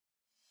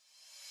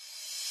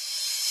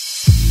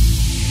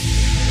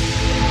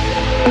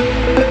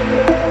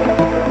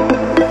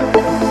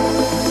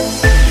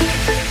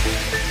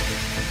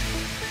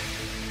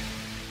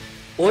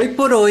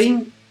por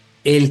hoy,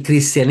 el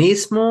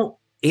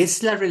cristianismo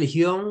es la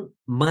religión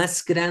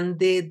más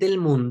grande del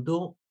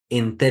mundo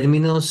en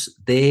términos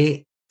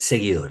de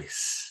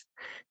seguidores,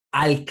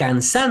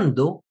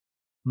 alcanzando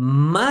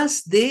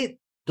más de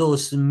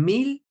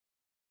 2.000,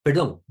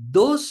 perdón,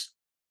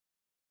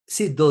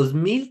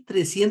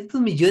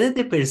 2.300 millones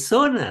de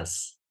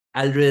personas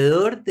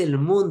alrededor del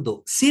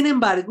mundo. Sin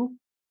embargo,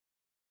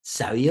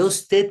 ¿sabía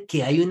usted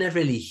que hay una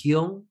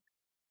religión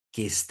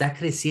que está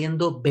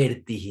creciendo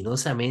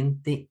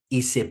vertiginosamente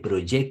y se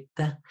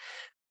proyecta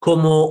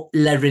como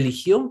la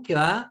religión que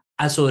va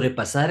a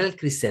sobrepasar al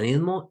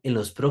cristianismo en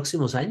los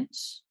próximos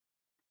años?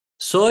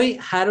 Soy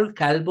Harold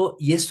Calvo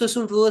y esto es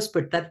un Rudo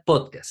Despertar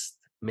Podcast.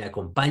 Me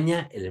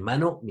acompaña el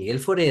hermano Miguel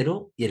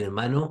Forero y el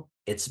hermano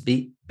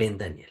Etzbi Ben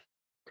Daniel.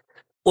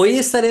 Hoy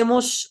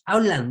estaremos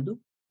hablando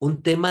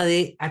un tema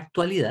de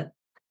actualidad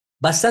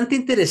bastante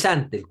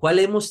interesante, el cual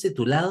hemos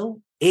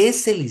titulado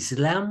 ¿Es el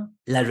Islam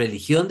la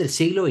religión del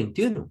siglo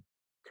XXI?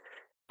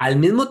 Al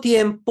mismo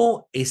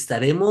tiempo,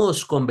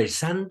 estaremos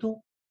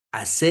conversando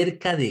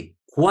acerca de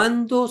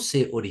cuándo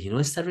se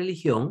originó esta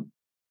religión,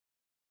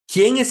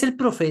 quién es el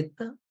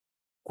profeta,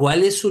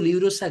 cuál es su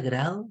libro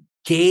sagrado,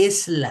 qué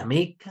es la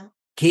Meca,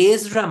 qué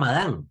es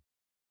Ramadán,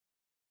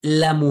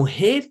 la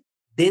mujer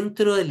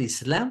dentro del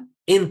Islam,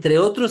 entre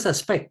otros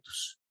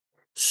aspectos,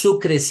 su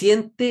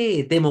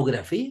creciente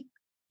demografía,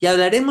 y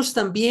hablaremos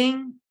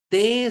también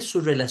de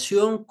su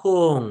relación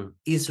con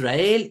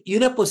Israel y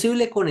una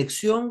posible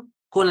conexión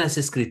con las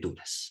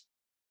escrituras.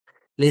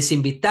 Les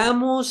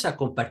invitamos a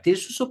compartir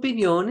sus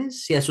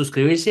opiniones y a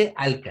suscribirse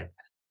al canal.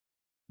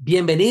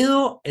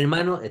 Bienvenido,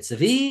 hermano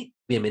Etzvi,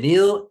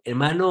 bienvenido,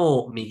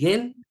 hermano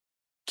Miguel.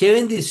 Qué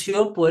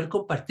bendición poder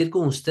compartir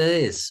con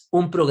ustedes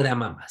un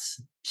programa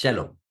más.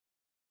 Shalom.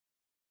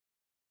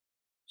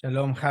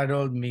 Shalom,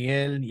 Harold,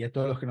 Miguel y a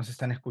todos los que nos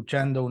están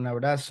escuchando, un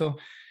abrazo.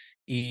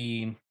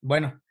 Y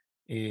bueno,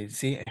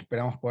 sí,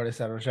 esperamos poder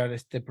desarrollar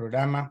este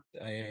programa.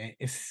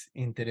 Es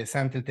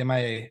interesante el tema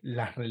de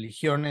las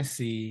religiones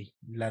y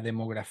la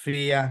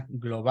demografía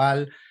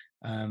global.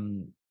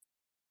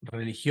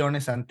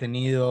 Religiones han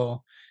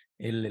tenido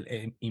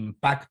el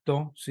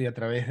impacto, sí, a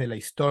través de la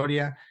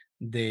historia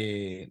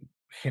de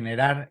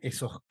generar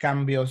esos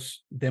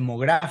cambios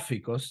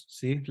demográficos,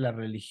 ¿sí? La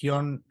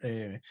religión,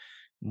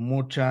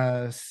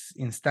 muchas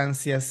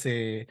instancias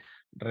se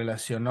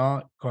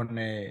relacionó con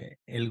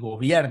el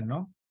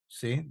gobierno,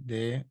 ¿sí?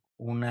 De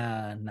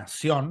una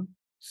nación.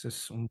 Ese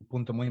es un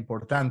punto muy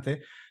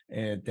importante.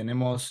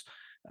 Tenemos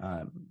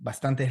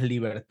bastantes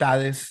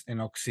libertades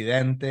en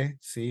Occidente,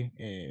 ¿sí?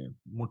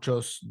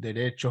 Muchos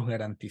derechos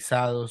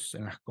garantizados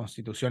en las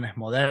constituciones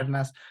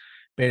modernas,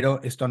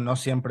 pero esto no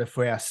siempre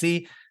fue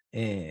así.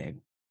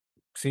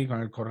 Sí,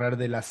 con el correr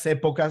de las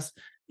épocas,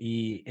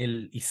 y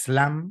el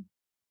Islam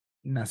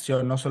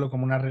nació no solo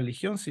como una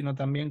religión, sino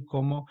también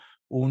como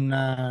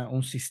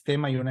un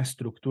sistema y una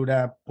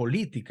estructura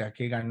política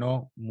que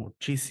ganó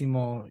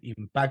muchísimo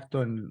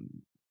impacto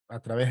a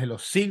través de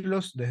los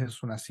siglos desde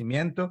su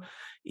nacimiento,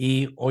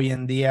 y hoy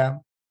en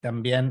día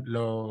también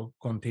lo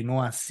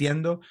continúa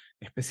haciendo,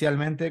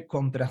 especialmente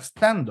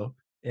contrastando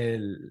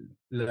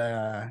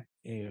la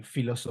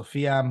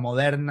filosofía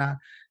moderna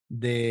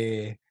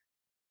de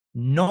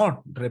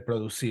no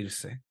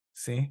reproducirse,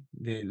 ¿sí?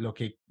 De lo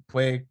que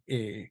puede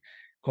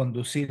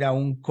conducir a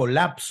un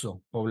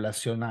colapso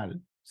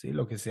poblacional, ¿sí?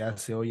 Lo que se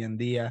hace hoy en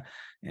día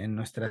en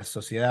nuestras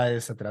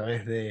sociedades a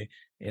través de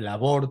el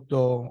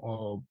aborto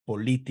o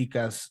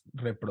políticas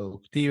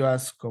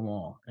reproductivas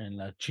como en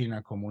la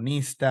China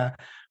comunista,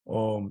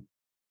 o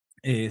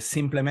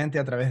simplemente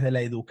a través de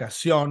la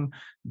educación,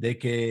 de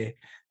que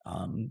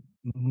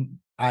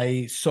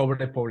hay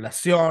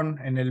sobrepoblación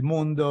en el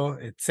mundo,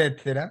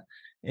 etcétera.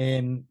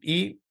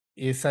 Y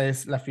esa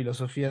es la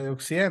filosofía de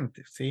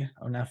Occidente, ¿sí?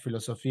 Una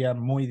filosofía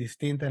muy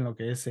distinta en lo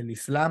que es el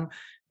Islam,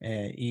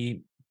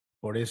 y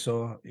por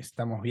eso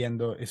estamos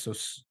viendo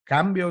esos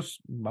cambios.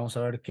 Vamos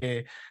a ver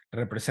qué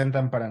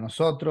representan para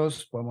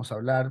nosotros. Podemos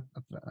hablar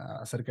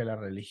acerca de la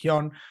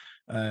religión,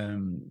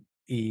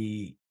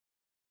 y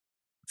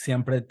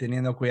siempre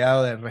teniendo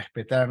cuidado de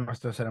respetar a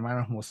nuestros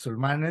hermanos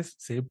musulmanes,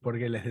 ¿sí?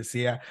 Porque les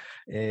decía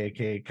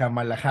que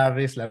Kamala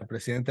Harris, la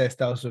presidenta de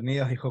Estados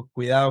Unidos, dijo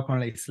cuidado con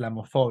la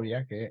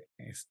islamofobia que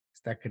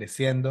está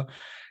creciendo.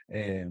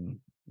 Eh,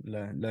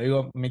 lo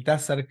digo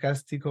mitad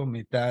sarcástico,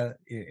 mitad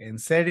en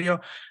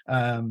serio.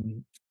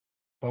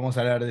 Podemos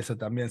hablar de eso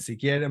también si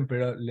quieren,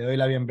 pero le doy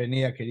la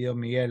bienvenida, querido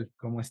Miguel.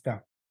 ¿Cómo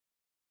está?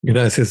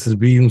 Gracias,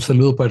 Svi. Un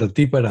saludo para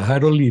ti, para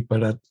Harold y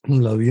para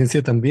la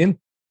audiencia también.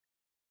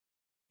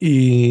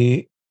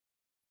 Y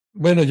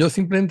bueno, yo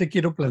simplemente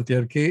quiero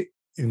plantear que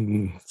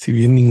si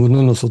bien ninguno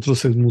de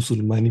nosotros es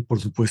musulmán y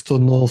por supuesto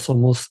no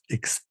somos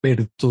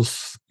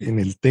expertos en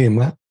el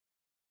tema,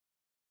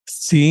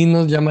 sí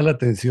nos llama la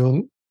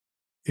atención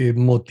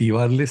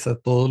motivarles a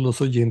todos los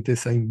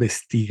oyentes a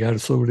investigar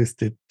sobre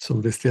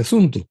este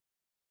asunto,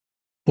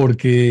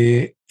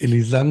 porque el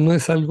Islam no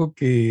es algo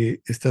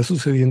que está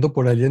sucediendo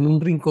por allá en un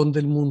rincón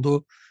del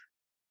mundo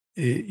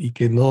y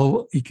que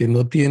no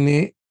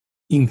tiene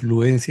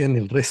influencia en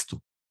el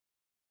resto.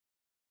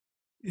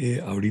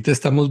 Ahorita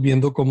estamos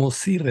viendo cómo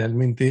sí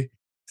realmente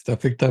está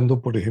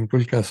afectando, por ejemplo,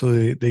 el caso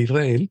de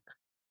Israel,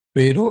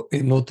 pero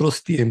en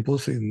otros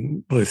tiempos,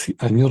 en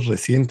años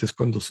recientes,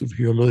 cuando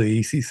surgió lo de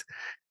ISIS,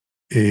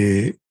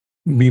 eh,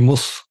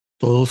 vimos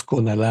todos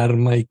con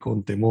alarma y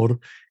con temor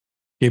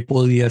qué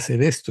podía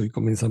ser esto y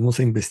comenzamos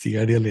a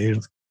investigar y a leer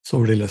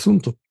sobre el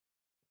asunto.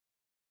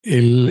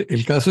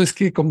 El caso es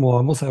que, como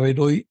vamos a ver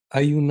hoy,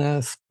 hay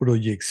unas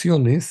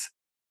proyecciones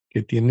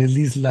que tiene el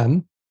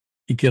Islam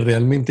y que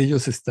realmente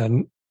ellos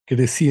están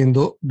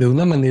creciendo de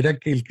una manera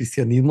que el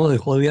cristianismo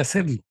dejó de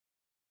hacerlo,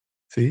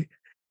 ¿sí?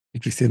 El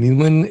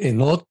cristianismo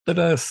en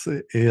otras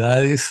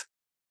edades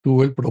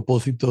tuvo el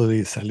propósito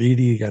de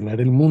salir y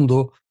ganar el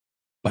mundo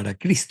para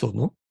Cristo,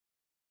 ¿no?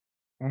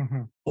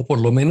 Ujú. O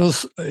por lo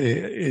menos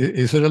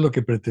eso era lo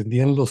que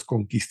pretendían los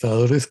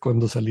conquistadores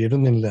cuando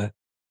salieron en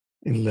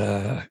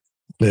la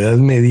Edad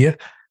Media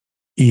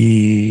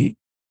y,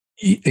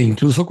 e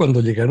incluso cuando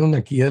llegaron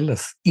aquí a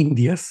las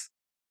Indias,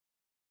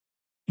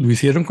 lo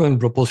hicieron con el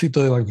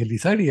propósito de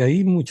evangelizar y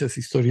hay muchas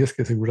historias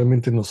que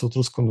seguramente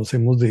nosotros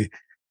conocemos de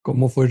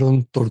cómo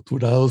fueron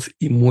torturados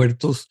y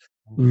muertos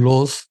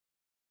los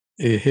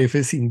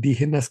jefes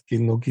indígenas que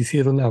no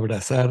quisieron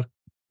abrazar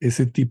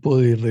ese tipo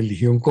de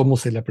religión como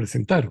se la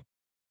presentaron.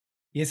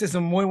 Y ese es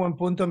un muy buen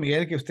punto,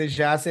 Miguel, que usted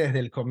ya hace desde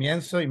el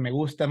comienzo y me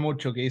gusta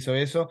mucho que hizo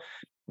eso,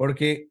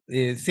 porque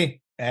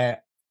sí,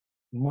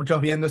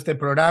 muchos viendo este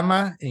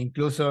programa, e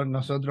incluso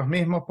nosotros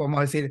mismos,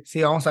 podemos decir,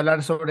 sí, vamos a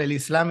hablar sobre el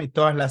Islam y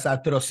todas las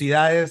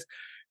atrocidades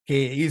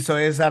que hizo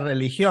esa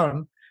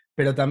religión,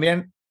 pero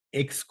también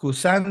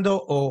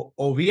excusando o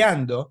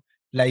obviando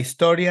la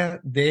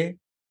historia de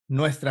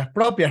nuestras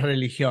propias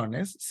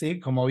religiones, ¿sí?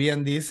 Como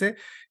bien dice,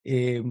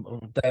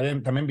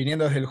 también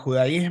viniendo desde el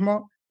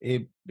judaísmo,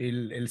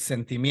 el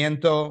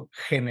sentimiento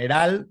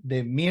general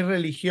de mi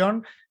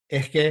religión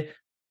es que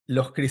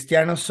los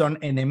cristianos son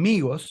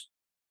enemigos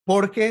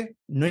porque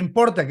no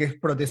importa que es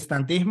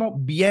protestantismo,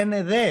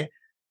 viene de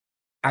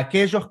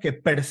aquellos que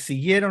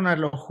persiguieron a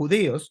los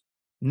judíos,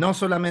 no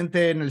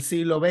solamente en el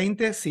siglo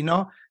XX,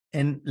 sino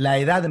en la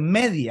Edad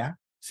Media,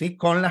 ¿sí?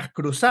 Con las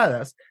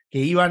cruzadas que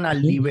iban a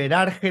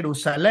liberar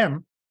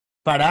Jerusalén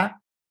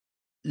para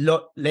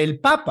el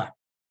Papa,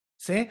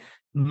 ¿sí?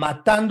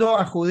 Matando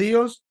a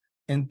judíos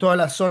en toda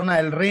la zona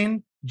del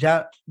Rin,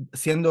 ya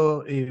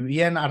siendo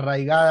bien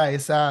arraigada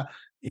esa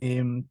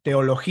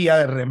teología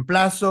de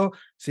reemplazo,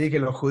 ¿sí? Que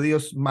los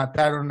judíos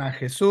mataron a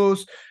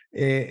Jesús,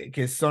 que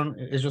ellos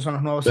son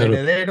los nuevos Claro.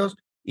 herederos,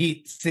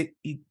 y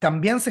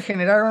también se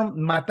generaron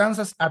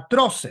matanzas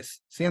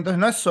atroces, ¿sí? Entonces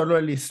no es solo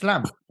el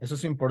Islam, eso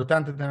es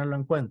importante tenerlo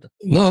en cuenta.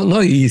 No,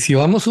 no, y si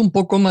vamos un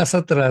poco más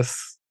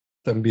atrás,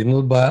 también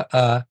nos va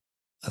a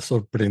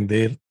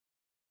sorprender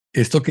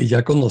esto que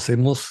ya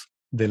conocemos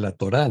de la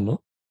Torá,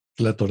 ¿no?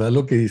 La Torá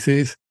lo que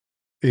dice es,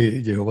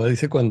 Jehová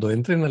dice, cuando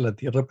entren a la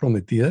tierra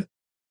prometida,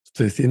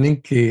 ustedes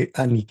tienen que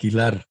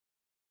aniquilar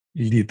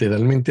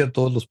literalmente a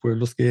todos los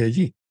pueblos que hay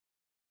allí.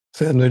 O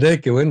sea, no era de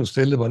que, bueno,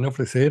 ustedes les van a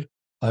ofrecer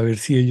a ver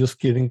si ellos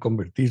quieren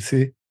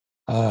convertirse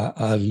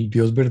al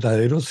Dios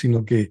verdadero,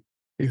 sino que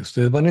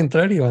ustedes van a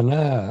entrar y van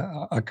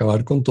a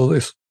acabar con todo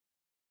eso.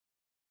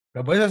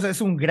 Pero por eso es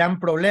un gran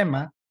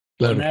problema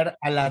Claro, poner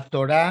a la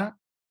Torá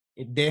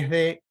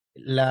desde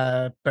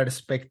la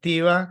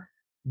perspectiva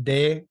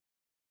de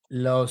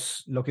lo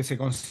que se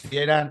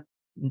considera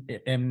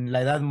en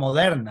la edad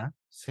moderna,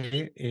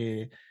 ¿sí?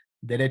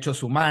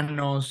 Derechos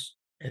humanos,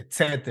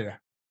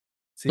 etcétera,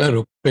 ¿sí?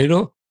 claro,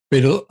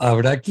 pero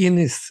habrá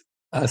quienes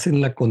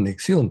hacen la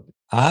conexión.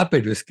 Ah,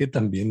 pero es que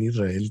también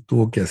Israel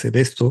tuvo que hacer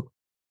esto,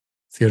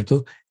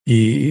 ¿cierto?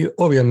 Y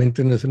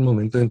obviamente no es el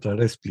momento de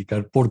entrar a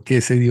explicar por qué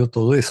se dio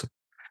todo eso.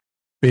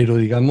 Pero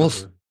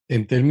digamos, Ujú.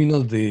 en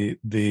términos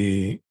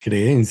de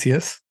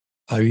creencias,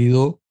 ha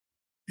habido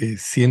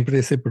siempre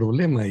ese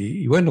problema.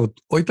 Y bueno,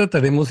 hoy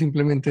trataremos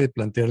simplemente de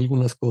plantear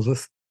algunas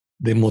cosas,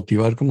 de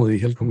motivar, como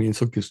dije al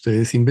comienzo, que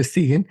ustedes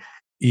investiguen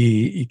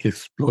y que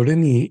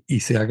exploren y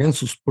se hagan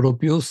sus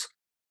propios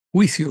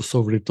juicios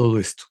sobre todo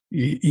esto.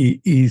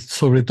 Y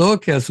sobre todo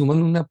que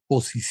asuman una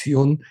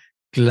posición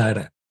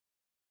clara,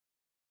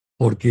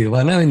 porque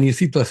van a venir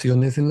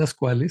situaciones en las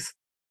cuales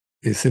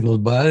se nos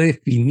va a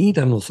definir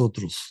a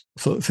nosotros,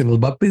 se nos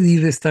va a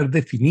pedir estar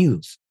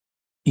definidos.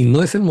 Y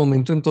no es el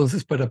momento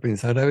entonces para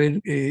pensar a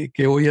ver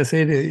qué voy a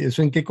hacer,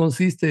 eso en qué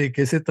consiste, de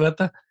qué se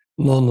trata.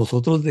 No,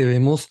 nosotros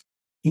debemos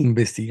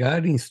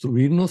investigar,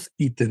 instruirnos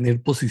y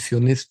tener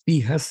posiciones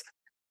fijas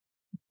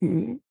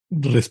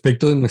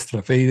respecto de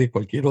nuestra fe y de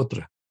cualquier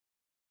otra.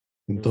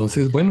 Ujú.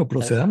 Entonces, bueno, Tal,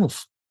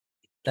 procedamos.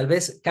 tal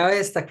vez cabe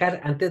destacar,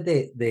 antes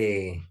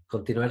de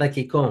continuar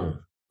aquí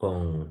con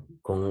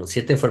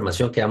cierta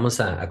información que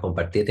vamos a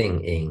compartir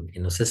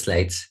en los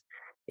slides,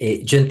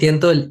 yo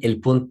entiendo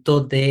el punto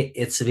de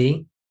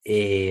Etzvi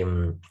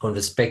con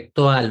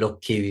respecto a lo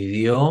que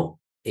vivió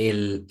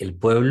el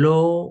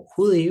pueblo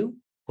judío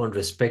con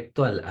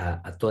respecto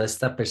a toda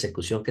esta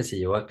persecución que se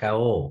llevó a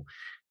cabo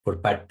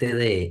por parte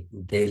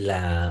de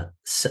la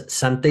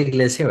Santa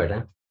Iglesia,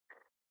 ¿verdad?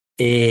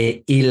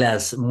 Y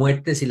las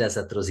muertes y las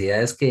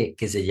atrocidades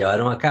que se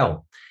llevaron a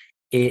cabo.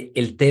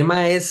 El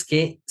tema es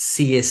que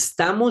si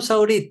estamos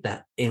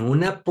ahorita en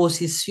una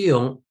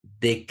posición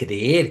de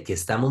creer que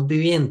estamos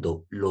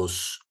viviendo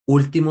los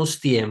últimos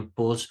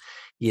tiempos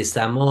y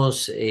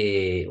estamos,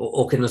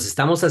 o que nos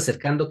estamos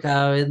acercando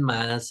cada vez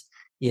más,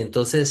 y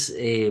entonces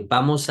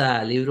vamos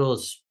a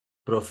libros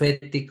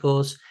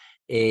proféticos,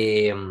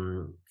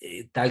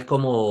 tal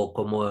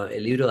como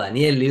el libro de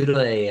Daniel, el libro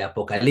de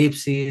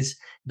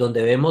Apocalipsis,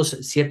 donde vemos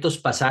ciertos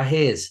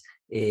pasajes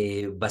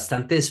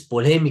bastantes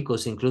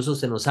polémicos, incluso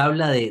se nos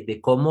habla de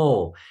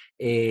cómo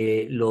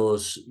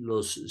los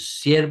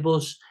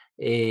siervos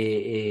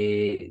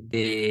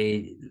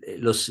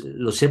los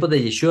siervos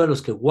de Yeshua,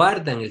 los que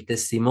guardan el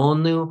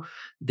testimonio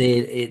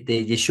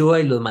de Yeshua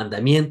y los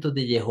mandamientos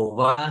de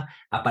Jehová,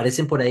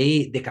 aparecen por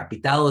ahí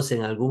decapitados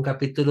en algún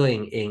capítulo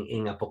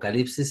en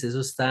Apocalipsis,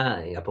 eso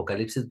está en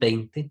Apocalipsis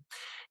 20.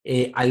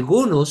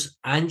 Algunos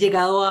han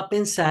llegado a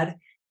pensar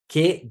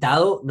que,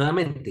 dado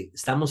nuevamente,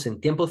 estamos en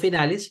tiempos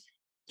finales,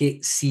 que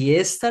si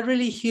esta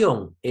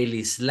religión, el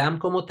Islam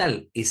como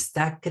tal,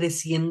 está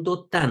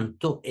creciendo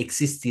tanto,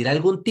 existirá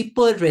algún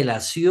tipo de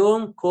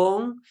relación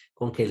con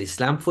que el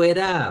Islam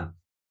fuera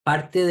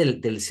parte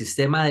del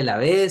sistema de la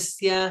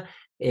bestia,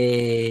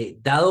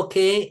 dado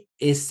que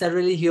esta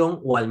religión,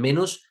 o al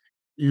menos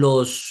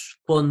los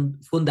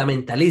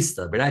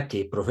fundamentalistas, ¿verdad?,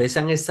 que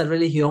profesan esta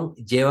religión,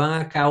 llevan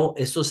a cabo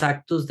estos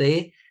actos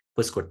de,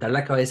 pues, cortar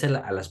la cabeza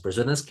a las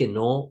personas que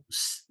no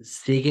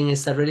siguen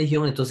esta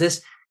religión.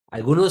 Entonces,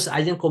 algunos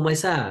hayan como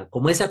esa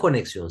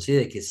conexión, ¿sí?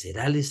 De que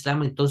será el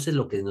Islam, entonces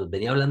lo que nos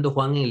venía hablando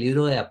Juan en el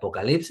libro de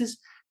Apocalipsis.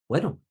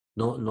 Bueno,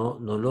 no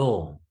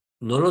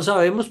lo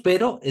sabemos,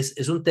 pero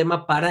es un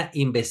tema para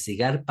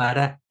investigar,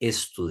 para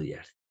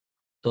estudiar.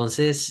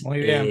 Entonces,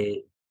 Muy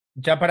bien.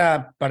 Ya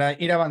para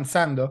ir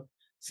avanzando,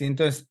 ¿sí?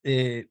 Entonces,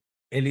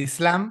 el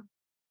Islam,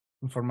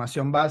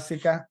 información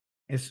básica,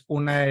 es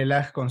una de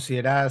las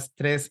consideradas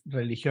 3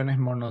 religiones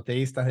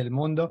monoteístas del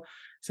mundo.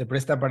 Se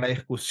presta para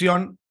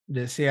discusión,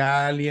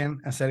 decía alguien,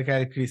 acerca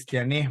del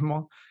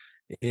cristianismo,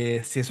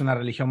 si es una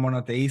religión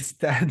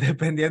monoteísta,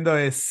 dependiendo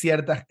de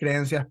ciertas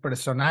creencias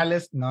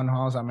personales. No nos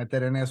vamos a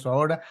meter en eso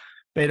ahora,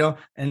 pero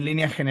en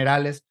líneas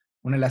generales,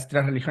 una de las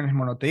 3 religiones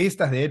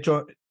monoteístas. De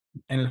hecho,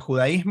 en el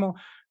judaísmo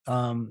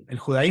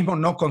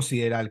no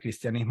considera al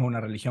cristianismo una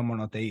religión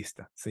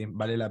monoteísta, ¿sí?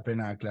 Vale la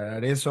pena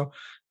aclarar eso,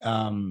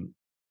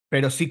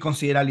 pero sí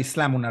considera al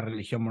Islam una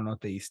religión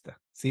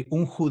monoteísta, ¿sí?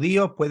 Un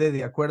judío puede,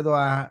 de acuerdo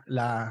a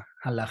la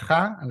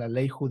halajá, a la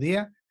ley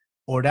judía,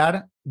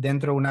 orar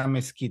dentro de una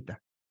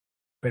mezquita,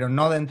 pero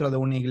no dentro de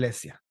una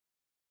iglesia.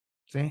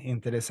 ¿Sí?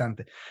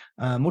 Interesante.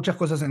 Muchas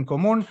cosas en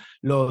común.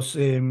 Los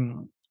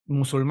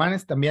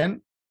musulmanes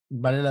también,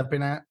 vale la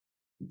pena,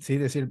 ¿sí?,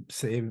 decir,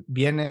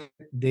 viene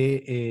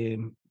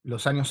de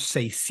los años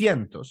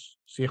 600,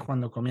 ¿sí? Es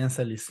cuando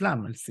comienza el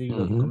Islam, el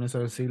comienzo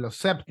del siglo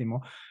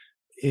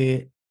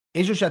VII.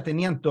 Ellos ya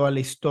tenían toda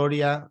la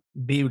historia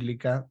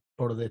bíblica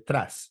por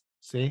detrás,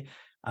 ¿sí?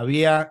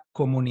 Había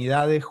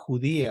comunidades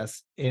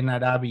judías en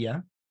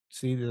Arabia,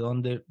 ¿sí?, de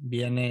donde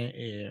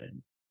viene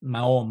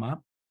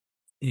Mahoma,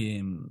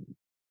 en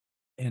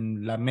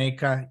la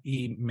Meca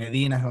y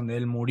Medina, es donde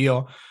él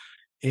murió.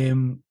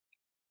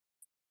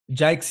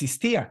 Ya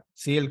existía,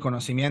 ¿sí?, el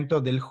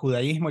conocimiento del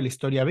judaísmo y la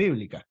historia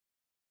bíblica.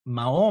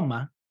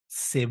 Mahoma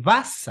se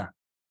basa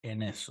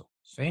en eso,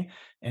 ¿sí?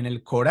 En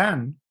el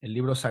Corán, el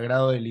libro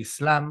sagrado del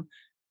Islam,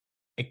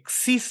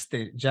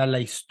 existe ya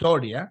la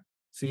historia,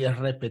 ¿sí?, es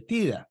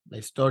repetida, la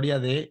historia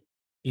de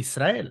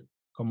Israel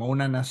como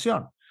una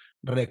nación.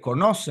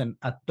 Reconocen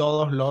a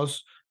todos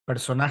los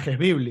personajes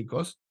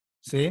bíblicos,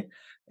 ¿sí?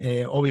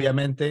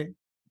 Obviamente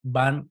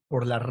van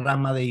por la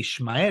rama de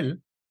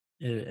Ismael,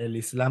 el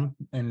Islam,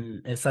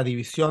 en esa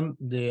división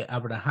de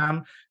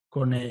Abraham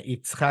con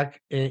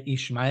Isaac e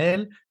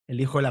Ismael, el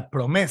hijo de la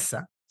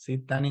promesa, ¿sí?,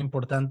 tan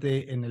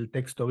importante en el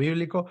texto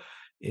bíblico.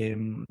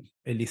 El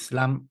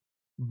Islam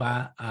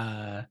va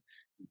a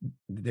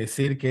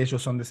decir que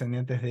ellos son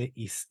descendientes de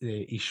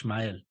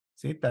Ismael,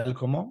 ¿sí? Tal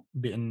como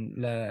en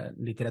la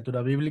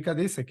literatura bíblica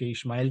dice que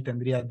Ismael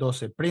tendría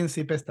 12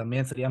 príncipes,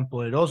 también serían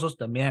poderosos,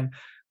 también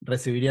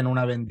recibirían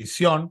una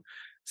bendición,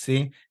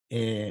 ¿sí?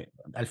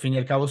 Al fin y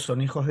al cabo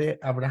son hijos de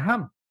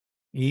Abraham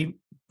y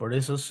por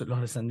eso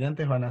los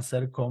descendientes van a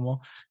ser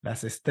como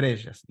las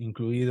estrellas,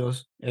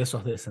 incluidos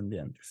esos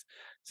descendientes.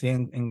 ¿Sí?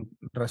 En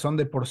razón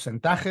de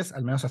porcentajes,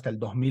 al menos hasta el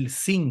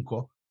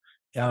 2005,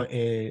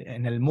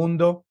 en el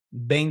mundo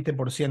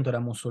 20% era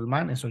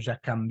musulmán, eso ya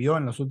cambió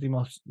en los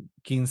últimos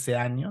 15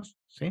 años,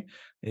 ¿sí?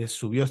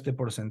 Subió este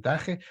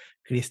porcentaje,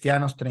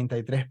 cristianos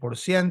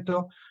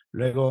 33%,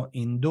 luego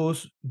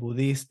hindús,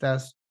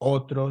 budistas,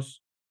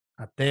 otros,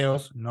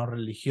 ateos, no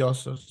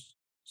religiosos,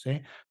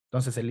 ¿sí?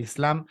 Entonces el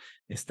Islam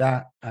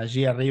está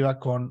allí arriba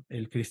con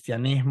el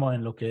cristianismo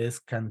en lo que es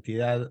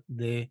cantidad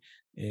de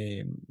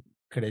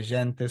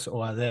creyentes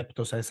o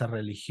adeptos a esa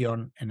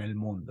religión en el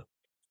mundo.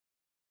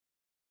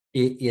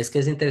 Y es que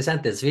es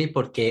interesante, sí,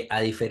 porque a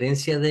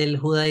diferencia del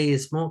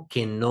judaísmo,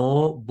 que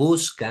no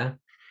busca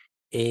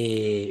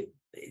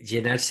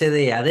llenarse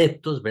de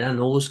adeptos, ¿verdad?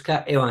 No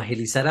busca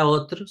evangelizar a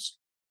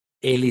otros,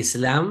 el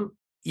Islam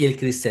y el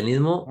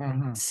cristianismo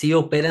sí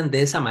operan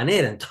de esa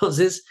manera.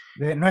 Entonces,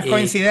 no es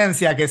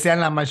coincidencia que sean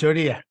la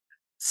mayoría.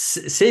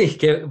 Sí,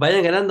 que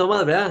vayan ganando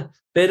más, ¿verdad?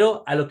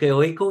 Pero a lo que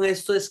voy con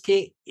esto es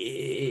que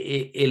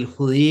el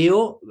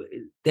judío,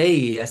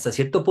 hasta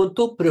cierto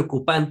punto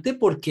preocupante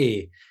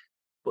porque,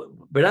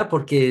 ¿verdad?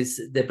 Porque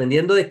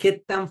dependiendo de qué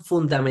tan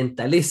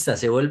fundamentalista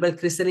se vuelva el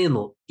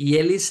cristianismo y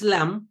el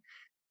islam,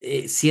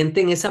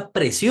 sienten esa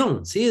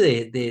presión, ¿sí?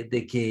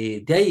 De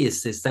que de ahí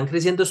están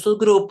creciendo estos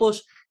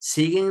grupos,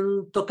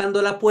 siguen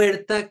tocando la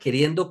puerta,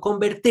 queriendo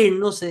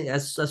convertirnos a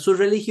su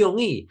religión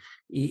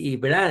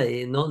 ¿verdad?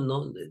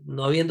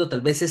 No habiendo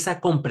tal vez esa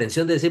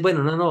comprensión de decir,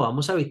 bueno, no,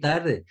 vamos a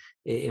habitar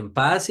en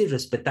paz y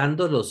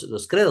respetando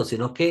los credos,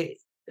 sino que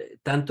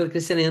tanto el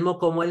cristianismo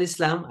como el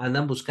islam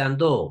andan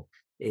buscando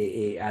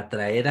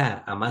atraer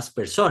a más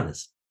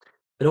personas.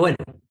 Pero bueno,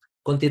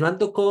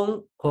 continuando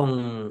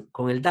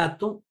con el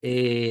dato,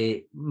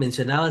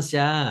 mencionabas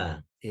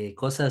ya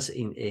cosas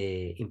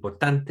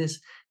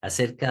importantes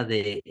acerca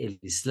del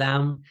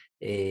Islam,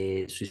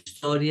 su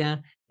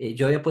historia.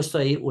 Yo había puesto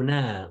ahí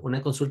una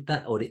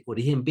consulta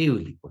origen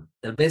bíblico.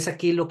 Tal vez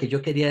aquí lo que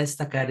yo quería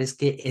destacar es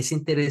que es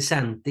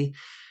interesante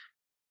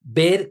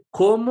ver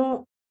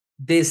cómo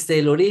desde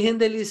el origen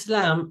del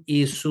Islam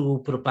y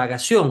su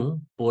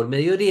propagación por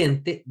Medio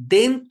Oriente,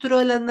 dentro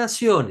de las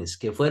naciones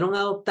que fueron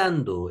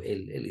adoptando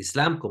el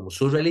Islam como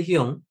su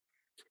religión,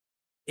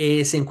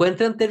 se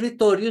encuentran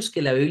territorios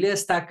que la Biblia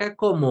destaca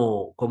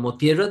como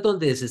tierras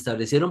donde se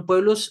establecieron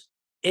pueblos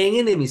en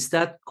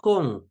enemistad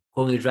con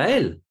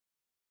Israel.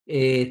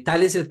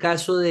 Tal es el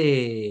caso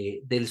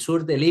del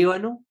sur del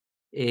Líbano,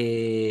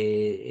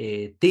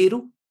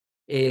 Tiro,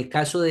 el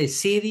caso de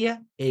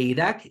Siria e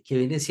Irak, que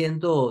viene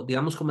siendo,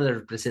 digamos, como la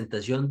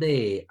representación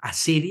de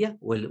Asiria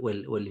o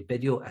el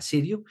imperio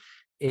asirio,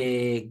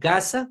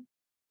 Gaza,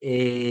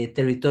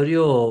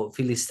 territorio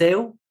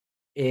filisteo,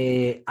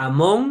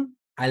 Amón,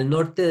 al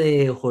norte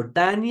de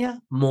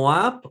Jordania,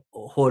 Moab,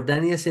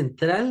 Jordania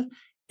central,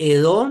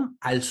 Edom,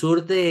 al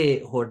sur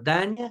de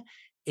Jordania,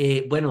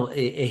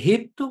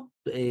 Egipto,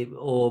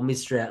 o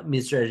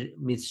Mitzrayim.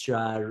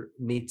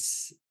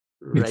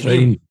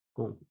 Mitzrayim.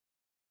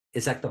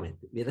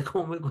 Exactamente. Mira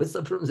cómo me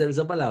cuesta pronunciar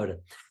esa palabra.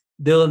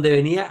 De donde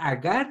venía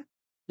Agar,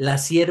 la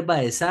sierva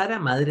de Sara,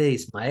 madre de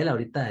Ismael.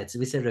 Ahorita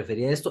se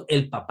refería a esto,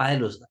 el papá de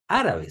los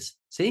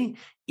árabes, ¿sí?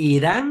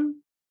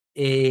 Irán,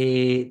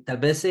 tal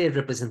vez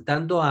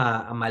representando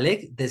a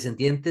Amalek,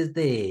 descendientes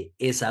de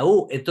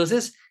Esaú.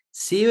 Entonces,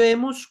 sí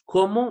vemos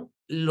cómo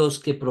los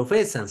que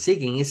profesan,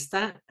 siguen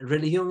esta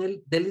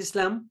religión del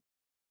Islam,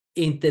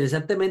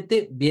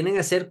 interesantemente vienen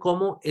a ser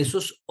como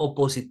esos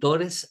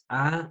opositores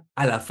a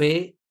la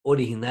fe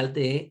original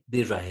de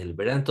Israel,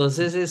 ¿verdad?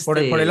 Entonces, Por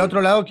el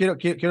otro lado,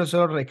 quiero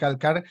solo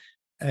recalcar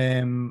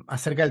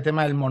acerca del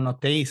tema del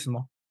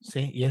monoteísmo,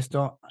 ¿sí? Y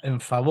esto en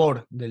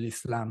favor del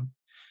Islam.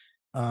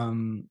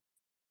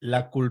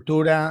 La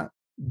cultura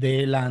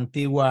de la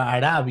antigua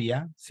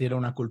Arabia, sí, era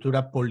una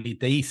cultura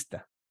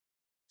politeísta,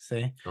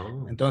 ¿sí?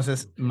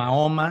 Entonces, okay.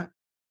 Mahoma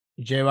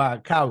lleva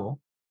a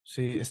cabo,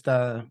 ¿sí?,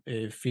 esta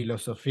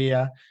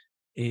filosofía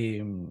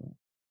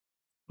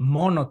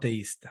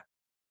monoteísta,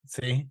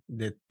 ¿sí?,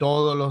 de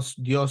todos los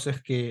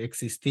dioses que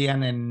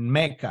existían en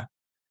Meca,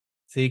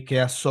 ¿sí?,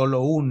 queda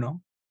solo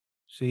uno,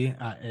 ¿sí?,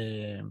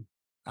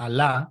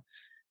 Alá.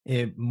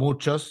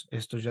 Muchos,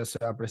 esto ya se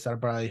va a prestar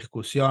para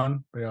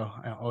discusión, pero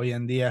hoy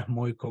en día es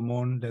muy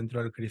común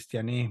dentro del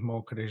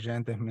cristianismo,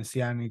 creyentes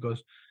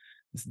mesiánicos,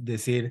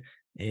 decir,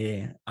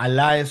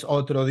 Alá es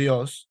otro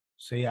Dios,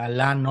 ¿sí?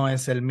 Alá no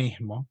es el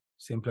mismo,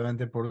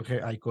 simplemente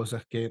porque hay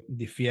cosas que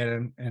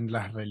difieren en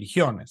las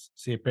religiones,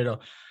 ¿sí? Pero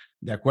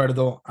de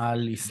acuerdo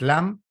al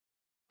Islam,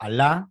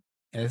 Alá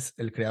es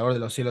el creador de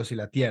los cielos y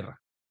la tierra,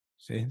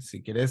 ¿sí?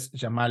 Si quieres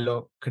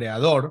llamarlo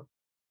creador,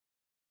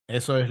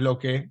 eso es lo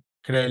que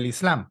cree el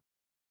Islam,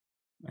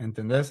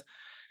 ¿entendés?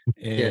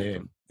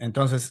 Cierto.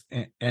 Entonces,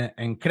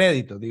 en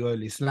crédito, digo,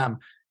 del Islam,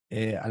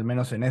 al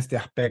menos en este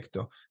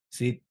aspecto,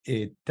 ¿sí?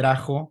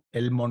 Trajo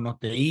el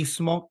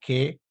monoteísmo,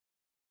 que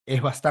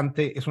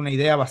es una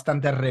idea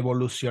bastante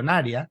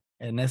revolucionaria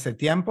en ese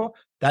tiempo,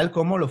 tal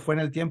como lo fue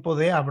en el tiempo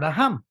de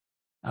Abraham.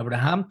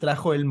 Abraham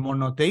trajo el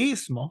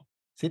monoteísmo,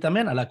 ¿sí?,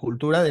 también a la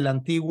cultura de la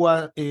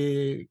antigua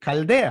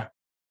Caldea,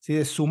 ¿sí?,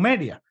 de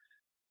Sumeria.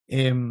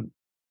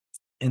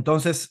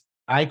 Entonces,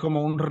 hay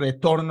como un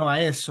retorno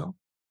a eso,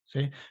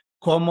 ¿sí?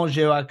 ¿Cómo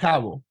lleva a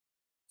cabo,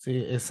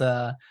 ¿sí?,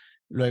 esa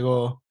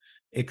luego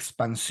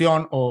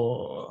expansión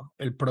o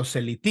el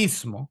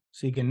proselitismo,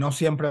 ¿sí?, que no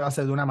siempre va a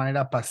ser de una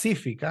manera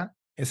pacífica?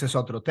 Ese es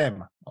otro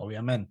tema,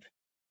 obviamente.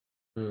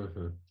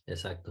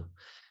 Exacto.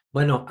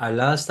 Bueno,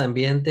 hablabas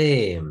también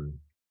de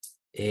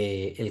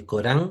el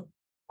Corán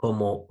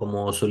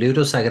como su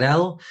libro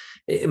sagrado.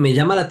 Me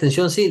llama la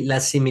atención, sí,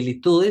 las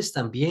similitudes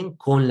también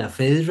con la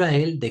fe de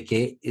Israel, de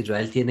que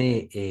Israel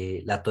tiene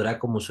la Torá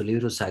como su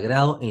libro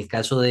sagrado. En el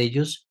caso de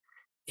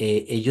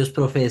ellos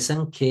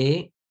profesan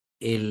que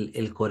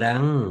el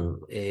Corán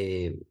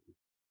es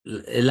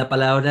la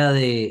palabra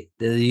de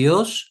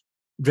Dios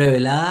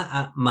revelada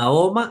a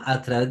Mahoma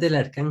a través del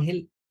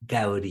arcángel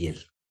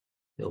Gabriel.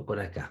 Veo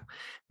por acá.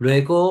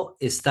 Luego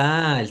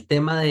está el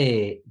tema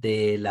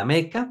de la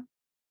Meca,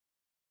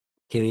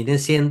 que viene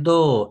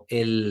siendo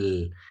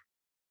el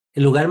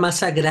lugar más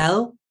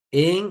sagrado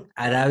en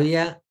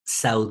Arabia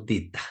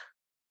Saudita,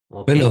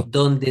 ¿ok? Bueno,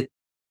 Donde,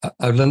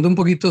 hablando un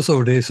poquito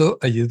sobre eso,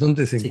 allí es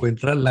donde se sí,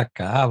 encuentra la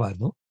Kaaba,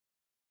 ¿no?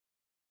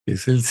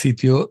 Es el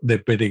sitio de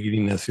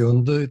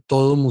peregrinación de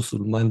todo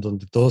musulmán,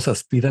 donde todos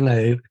aspiran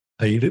a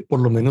ir por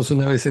lo menos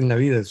una vez en la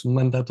vida, es un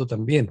mandato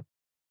también.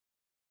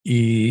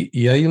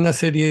 Y hay una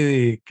serie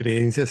de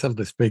creencias al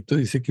respecto.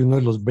 Dice que uno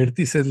de los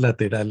vértices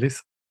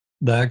laterales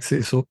da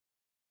acceso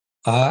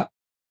a,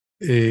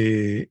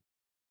 eh,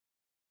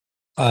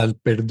 al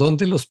perdón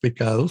de los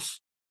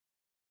pecados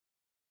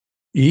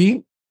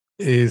y,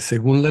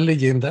 según la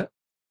leyenda,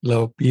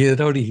 la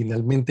piedra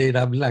originalmente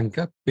era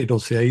blanca, pero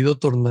se ha ido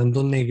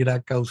tornando negra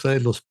a causa de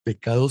los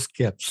pecados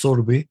que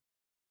absorbe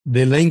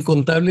de la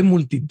incontable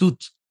multitud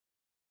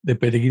de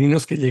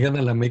peregrinos que llegan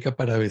a la Meca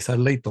para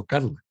besarla y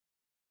tocarla.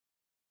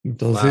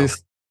 wow,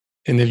 Entonces,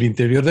 en el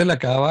interior de la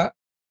cava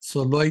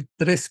solo hay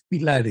 3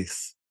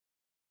 pilares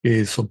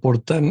que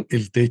soportan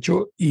el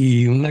techo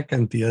y una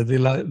cantidad de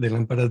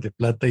lámparas de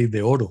plata y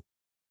de oro,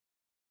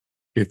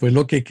 que fue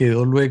lo que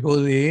quedó luego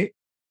de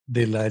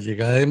la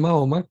llegada de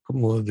Mahoma,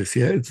 como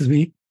decía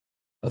Zvi,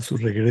 a su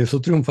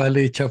regreso triunfal,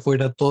 echa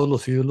fuera todos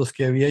los ídolos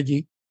que había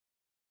allí,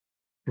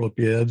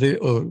 propiedad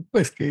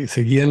pues que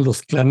seguían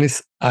los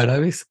clanes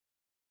árabes,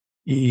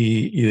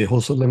 y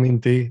dejó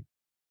solamente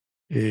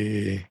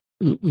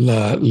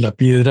la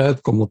piedra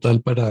como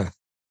tal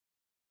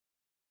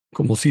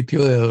como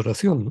sitio de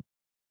adoración, ¿no?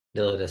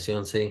 de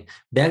adoración, sí.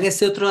 Vean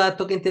este otro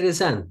dato que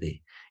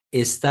interesante.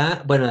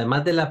 Está, bueno,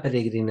 además de la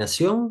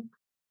peregrinación,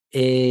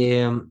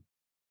 eh,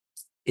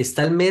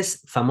 está el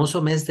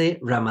famoso mes de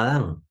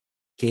Ramadán,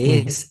 que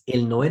Ujú. es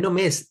el noveno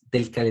mes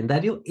del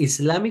calendario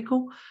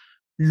islámico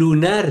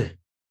lunar.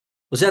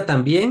 O sea,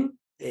 también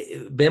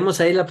vemos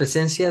ahí la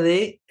presencia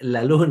de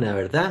la luna,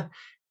 ¿verdad?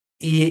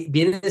 Y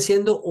viene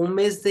siendo un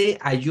mes de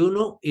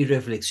ayuno y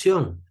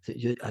reflexión.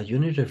 Sí,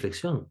 ayuno y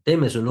reflexión.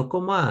 Me sonó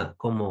como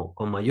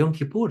a Yom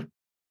Kippur,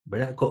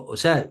 ¿verdad? O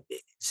sea,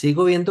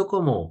 sigo viendo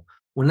como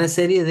una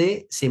serie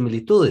de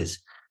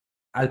similitudes.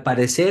 Al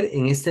parecer,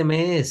 en este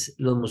mes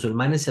los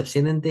musulmanes se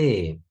abstienen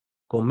de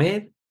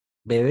comer,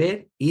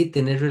 beber y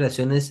tener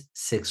relaciones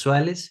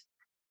sexuales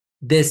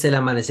desde el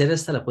amanecer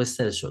hasta la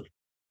puesta del sol.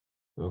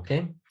 ¿Ok?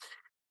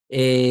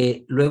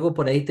 Luego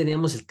por ahí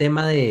teníamos el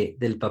tema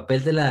del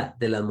papel de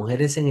las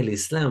mujeres en el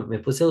Islam. Me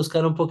puse a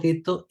buscar un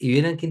poquito y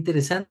vieran qué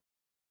interesante.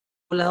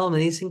 Por un lado me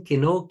dicen que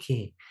no,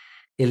 que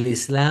el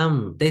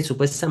Islam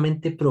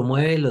supuestamente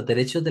promueve los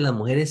derechos de las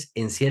mujeres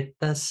en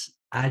ciertas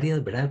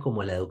áreas, ¿verdad?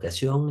 Como la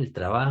educación, el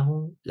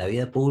trabajo, la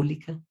vida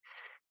pública,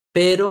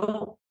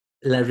 pero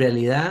la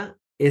realidad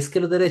es que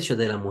los derechos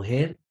de la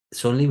mujer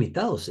son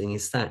limitados en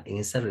esta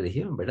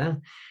religión, ¿verdad?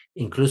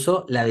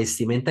 Incluso la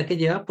vestimenta que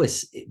lleva,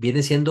 pues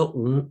viene siendo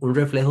un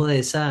reflejo de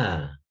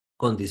esa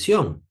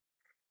condición.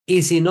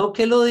 Y si no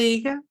que lo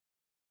diga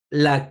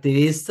la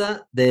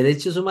activista de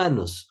derechos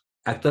humanos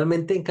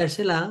actualmente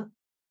encarcelada,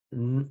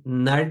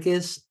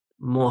 Narges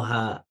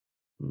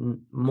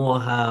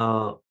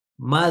Mohammadi,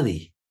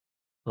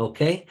 ¿ok?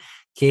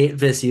 Que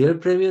recibió el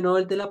Premio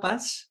Nobel de la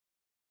Paz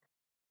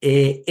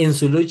en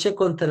su lucha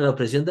contra la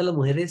opresión de las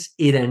mujeres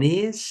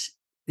iraníes,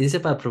 dice,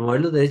 para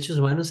promover los derechos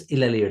humanos y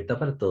la libertad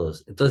para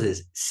todos.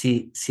 Entonces,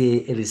 si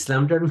el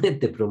Islam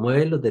realmente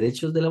promueve los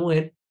derechos de la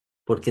mujer,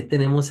 ¿por qué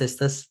tenemos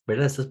estas,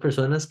 ¿verdad? Estas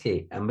personas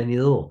que han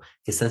venido,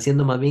 que están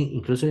siendo más bien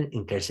incluso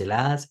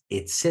encarceladas,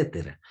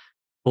 etcétera,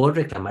 por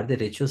reclamar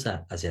derechos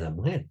hacia la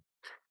mujer?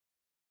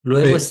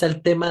 Luego Pe- está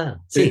el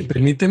tema, sí,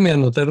 Permíteme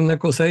anotar una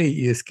cosa ahí,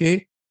 y es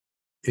que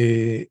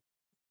eh,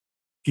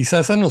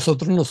 quizás a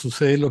nosotros nos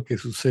sucede lo que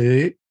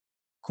sucede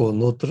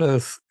con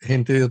otras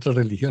gente de otras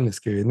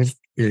religiones que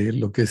ven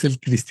lo que es el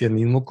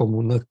cristianismo como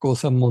una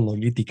cosa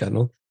monolítica,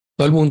 ¿no?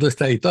 Todo el mundo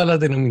está ahí, todas las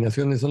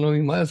denominaciones son lo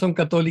mismo, son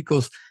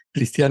católicos,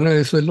 cristianos,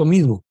 eso es lo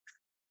mismo.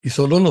 Y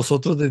solo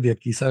nosotros desde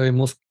aquí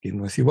sabemos que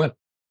no es igual.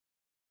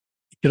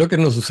 Creo que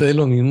nos sucede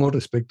lo mismo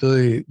respecto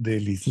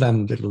del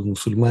Islam, de los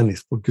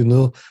musulmanes, porque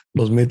uno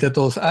los mete a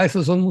todos,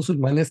 esos son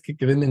musulmanes que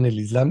creen en el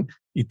Islam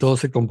y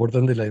todos se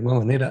comportan de la misma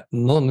manera.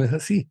 No, no es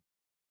así.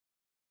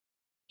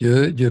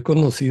 Yo he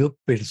conocido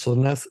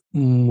personas,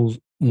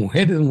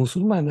 mujeres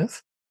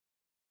musulmanas,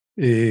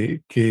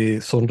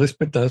 que son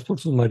respetadas por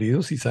sus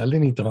maridos y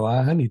salen y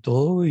trabajan y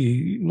todo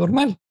y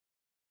normal,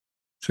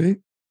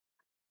 ¿sí?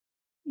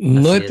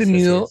 así es,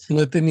 así es.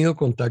 No he tenido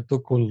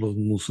contacto con los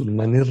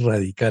musulmanes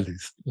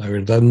radicales. La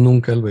verdad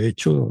nunca lo he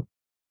hecho.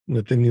 No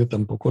he tenido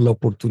tampoco la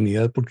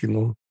oportunidad porque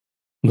no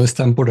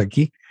están por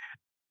aquí.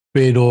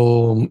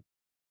 Pero,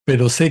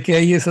 pero sé que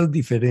hay esas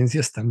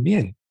diferencias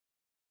también.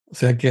 O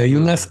sea que hay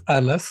unas Ujú,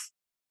 alas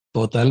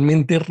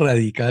totalmente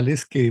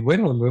radicales que,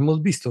 bueno, lo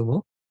hemos visto,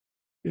 ¿no?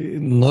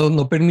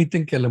 No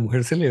permiten que a la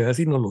mujer se le vea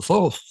sino los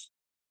ojos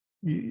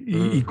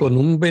y con ujú,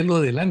 un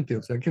velo delante,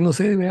 o sea que no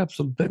se ve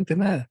absolutamente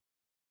nada.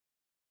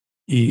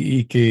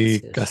 Y que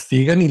así es.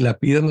 castigan y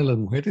lapidan a las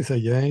mujeres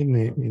allá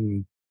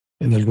en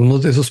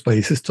algunos de esos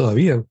países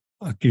todavía.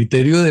 a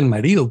criterio del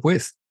marido,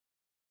 pues.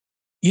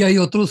 Y hay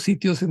otros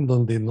sitios en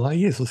donde no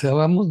hay eso. O sea,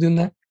 vamos de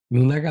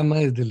una gama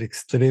desde el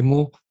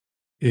extremo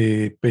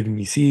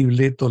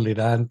permisible,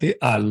 tolerante,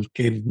 al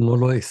que no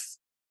lo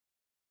es.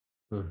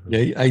 Y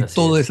hay Así es.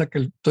 toda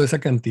esa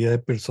cantidad de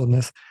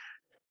personas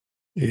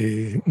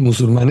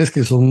musulmanes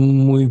que son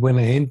muy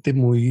buena gente,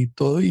 muy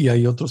todo, y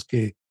hay otros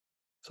que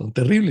son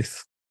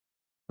terribles.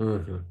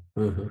 Ujú,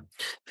 ujú.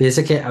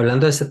 Fíjese que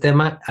hablando de este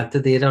tema,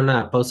 antes de ir a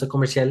una pausa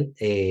comercial,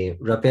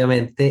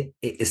 rápidamente,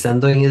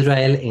 estando en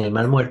Israel, en el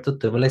Mar Muerto,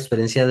 tuvimos la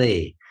experiencia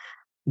de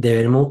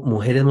ver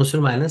mujeres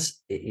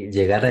musulmanas y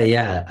llegar ahí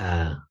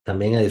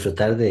también a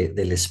disfrutar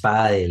del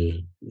spa,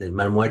 del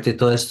Mar Muerto y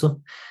todo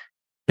esto,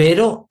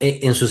 pero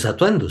en sus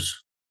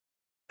atuendos.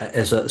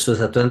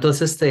 Sus atuendos,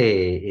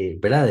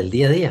 ¿verdad? Del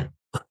día a día.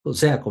 O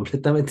sea,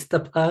 completamente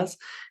tapadas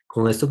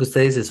con esto que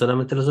usted dice,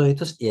 solamente los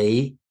ojitos y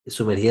ahí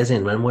sumergidas en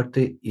el mar muerto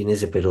y uno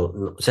dice, pero,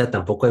 o sea,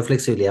 tampoco hay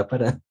flexibilidad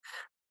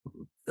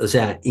o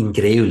sea,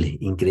 increíble,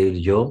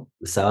 increíble. Yo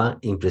estaba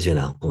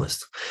impresionado con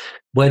esto.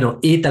 Bueno,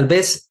 y tal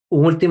vez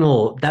un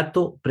último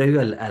dato previo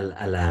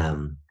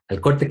al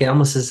corte que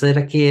vamos a hacer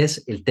aquí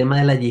es el tema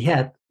de la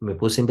yihad. Me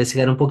puse a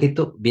investigar un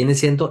poquito. Viene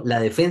siendo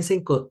la defensa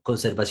y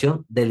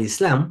conservación del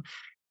Islam,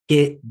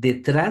 que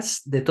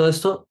detrás de todo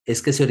esto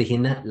es que se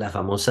origina la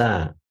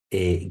famosa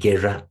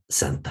Guerra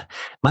Santa.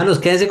 Manos,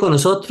 quédense con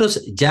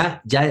nosotros,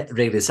 ya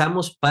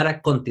regresamos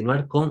para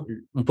continuar con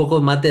un poco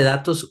más de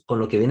datos con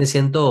lo que viene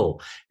siendo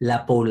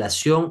la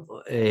población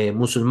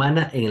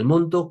musulmana en el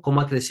mundo, cómo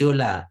ha crecido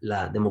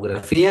la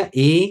demografía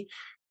y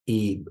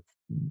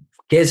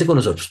quédense con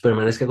nosotros,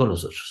 permanezca con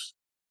nosotros.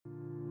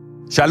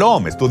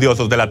 Shalom,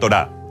 estudiosos de la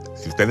Torá.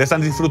 Si ustedes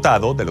han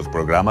disfrutado de los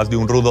programas de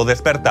Un Rudo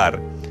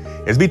Despertar,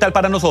 es vital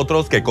para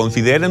nosotros que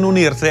consideren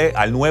unirse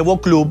al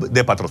nuevo club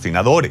de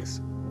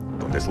patrocinadores,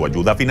 donde su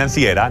ayuda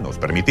financiera nos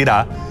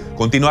permitirá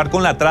continuar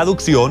con la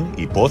traducción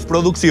y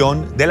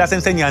postproducción de las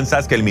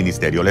enseñanzas que el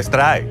ministerio les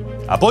trae.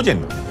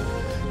 Apóyennos.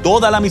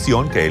 Toda la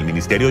misión que el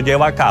ministerio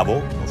lleva a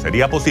cabo no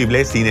sería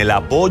posible sin el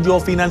apoyo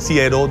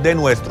financiero de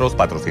nuestros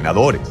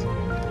patrocinadores.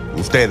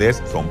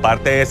 Ustedes son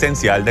parte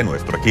esencial de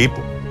nuestro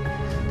equipo.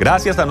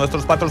 Gracias a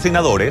nuestros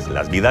patrocinadores,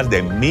 las vidas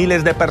de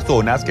miles de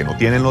personas que no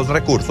tienen los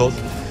recursos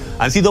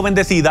han sido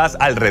bendecidas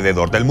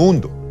alrededor del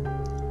mundo.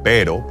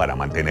 Pero para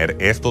mantener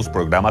estos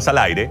programas al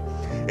aire,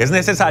 es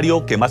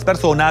necesario que más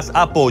personas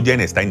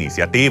apoyen esta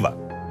iniciativa.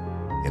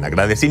 En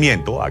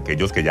agradecimiento a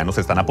aquellos que ya nos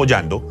están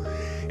apoyando,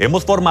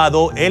 hemos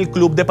formado el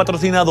Club de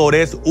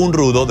Patrocinadores Un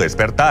Rudo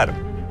Despertar.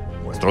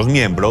 Nuestros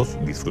miembros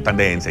disfrutan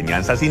de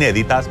enseñanzas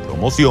inéditas,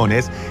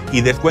 promociones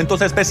y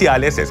descuentos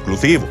especiales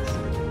exclusivos,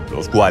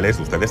 los cuales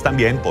ustedes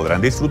también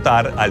podrán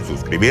disfrutar al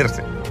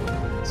suscribirse.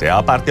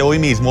 Sea parte hoy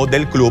mismo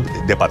del Club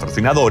de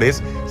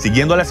Patrocinadores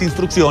siguiendo las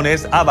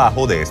instrucciones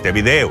abajo de este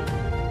video.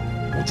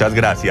 Muchas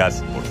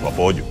gracias por su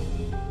apoyo.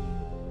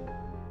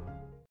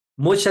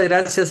 Muchas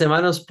gracias,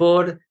 hermanos,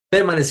 por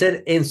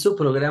permanecer en su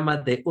programa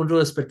de Un Rudo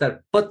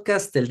Despertar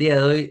Podcast del día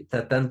de hoy,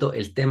 tratando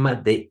el tema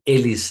de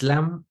el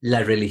Islam,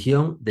 la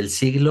religión del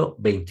siglo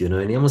XXI.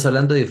 Veníamos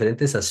hablando de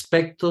diferentes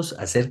aspectos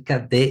acerca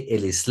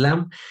del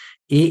Islam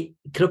y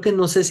creo que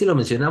no sé si lo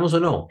mencionamos o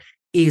no.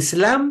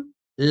 Islam,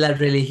 la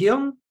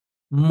religión,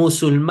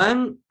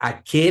 musulmán,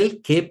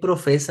 aquel que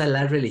profesa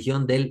la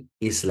religión del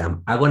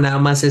Islam. Hago nada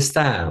más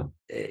esta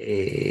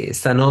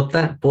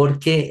nota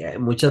porque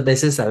muchas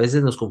veces, a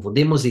veces nos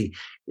confundimos y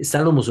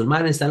están los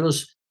musulmanes, están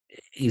los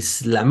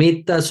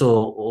islamitas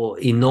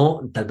y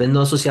no, tal vez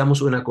no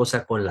asociamos una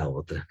cosa con la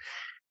otra.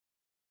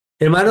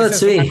 Hermano Esa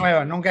es una Tsui.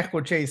 nueva, nunca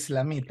escuché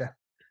islamita.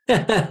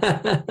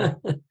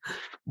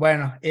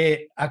 Bueno,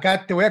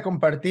 acá te voy a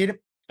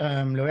compartir,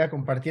 le voy a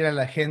compartir a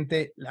la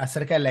gente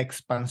acerca de la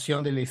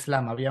expansión del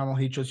Islam. Habíamos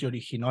dicho se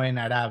originó en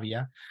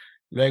Arabia.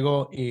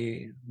 Luego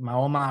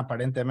Mahoma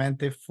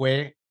aparentemente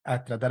fue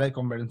a tratar de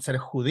convencer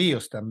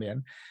judíos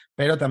también,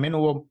 pero también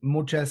hubo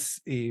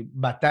muchas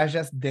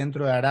batallas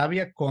dentro de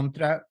Arabia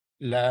contra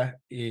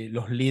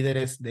los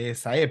líderes de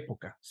esa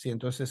época, ¿sí?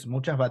 Entonces,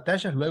 muchas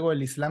batallas, luego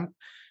el Islam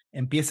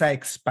empieza a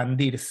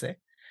expandirse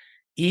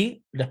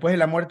y después de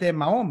la muerte de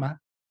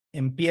Mahoma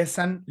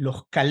empiezan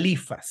los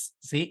califas,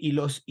 ¿sí? Y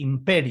los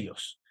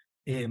imperios.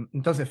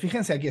 Entonces,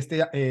 fíjense aquí,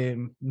 este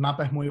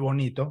mapa es muy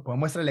bonito, porque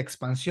muestra la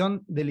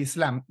expansión del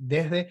Islam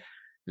desde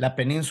la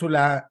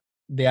península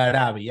de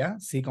Arabia,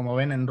 ¿sí? Como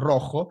ven en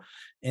rojo,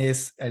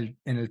 es en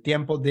el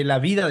tiempo de la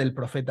vida del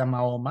profeta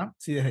Mahoma,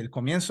 ¿sí? Desde el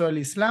comienzo del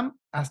Islam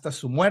hasta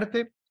su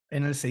muerte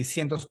en el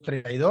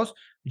 632,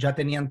 ya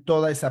tenían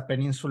toda esa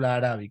península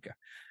arábica.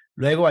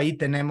 Luego ahí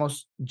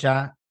tenemos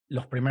ya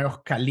los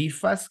primeros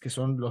califas, que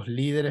son los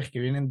líderes que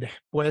vienen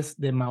después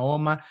de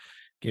Mahoma,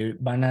 que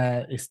van a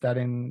estar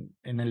en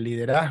el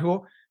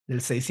liderazgo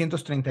del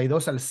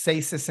 632 al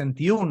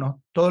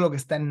 661, todo lo que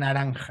está en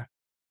naranja.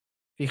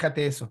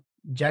 Fíjate eso,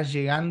 ya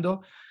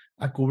llegando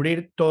a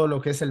cubrir todo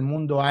lo que es el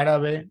mundo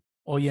árabe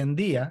hoy en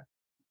día,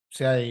 o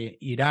sea, de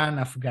Irán,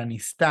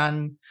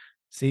 Afganistán,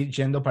 ¿sí?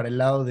 Yendo para el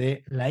lado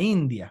de la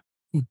India.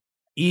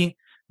 Y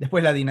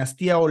después la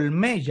dinastía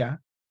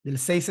Olmeya, del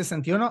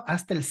 661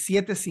 hasta el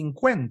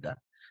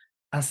 750.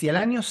 hacia el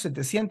año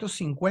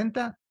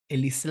 750,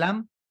 el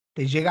Islam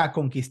te llega a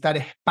conquistar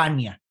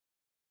España,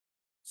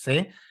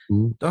 ¿sí?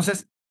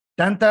 Entonces,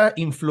 tanta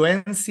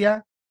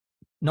influencia,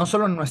 no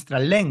solo en nuestra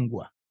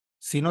lengua,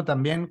 sino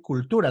también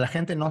cultura. La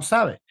gente no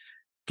sabe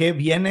que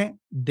viene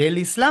del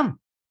Islam,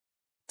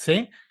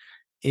 ¿sí?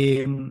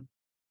 El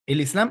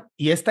Islam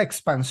y esta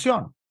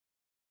expansión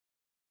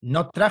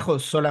no trajo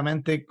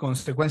solamente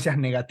consecuencias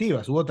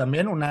negativas, hubo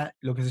también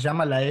lo que se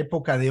llama la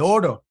época de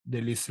oro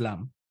del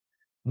Islam.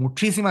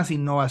 Muchísimas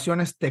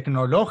innovaciones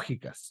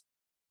tecnológicas,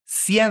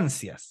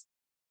 ciencias.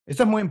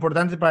 Esto es muy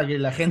importante para que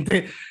la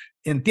gente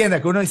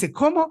entienda, que uno dice,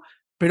 ¿cómo?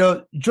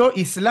 Pero yo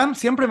Islam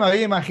siempre me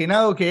había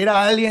imaginado que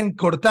era alguien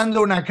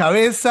cortando una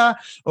cabeza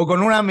o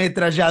con una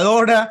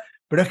ametralladora,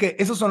 pero es que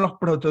esos son los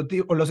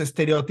prototipos, los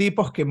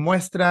estereotipos que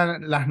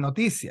muestran las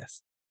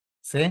noticias,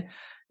 ¿sí?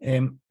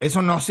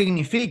 Eso no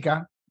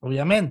significa,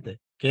 obviamente,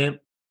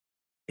 que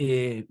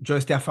yo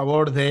esté a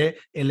favor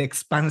del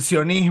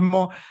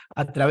expansionismo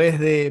a través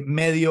de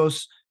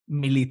medios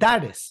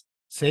militares,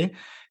 ¿sí?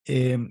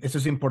 Eso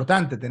es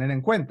importante tener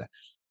en cuenta.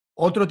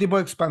 Otro tipo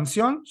de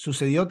expansión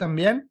sucedió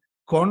también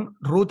con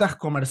rutas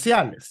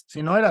comerciales,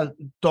 si no era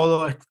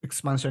todo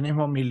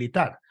expansionismo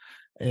militar.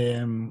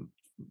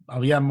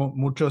 Había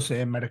muchos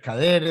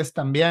mercaderes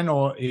también,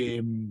 o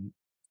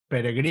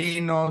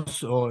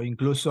peregrinos, o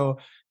incluso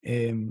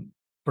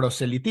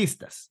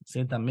proselitistas,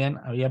 ¿sí? También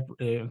había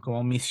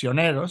como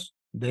misioneros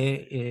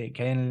que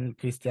hay en el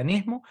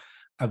cristianismo,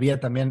 había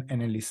también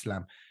en el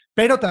Islam.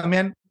 Pero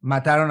también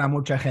mataron a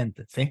mucha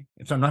gente, ¿sí?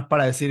 Eso no es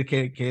para decir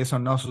que eso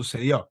no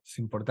sucedió, es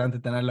importante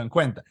tenerlo en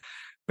cuenta.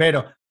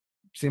 Pero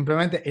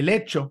simplemente el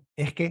hecho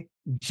es que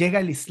llega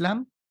el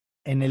Islam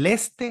en el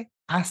este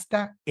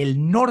hasta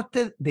el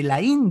norte de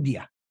la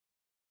India.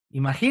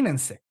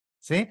 Imagínense,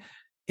 ¿sí?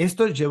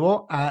 Esto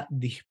llevó a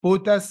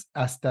disputas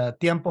hasta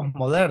tiempos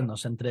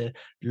modernos entre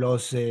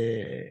los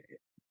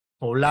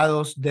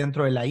poblados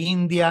dentro de la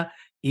India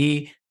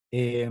y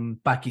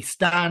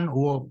Pakistán.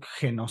 Hubo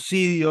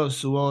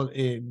genocidios, hubo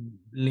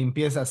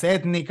limpiezas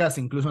étnicas,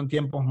 incluso en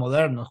tiempos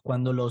modernos,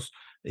 cuando los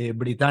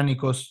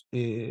británicos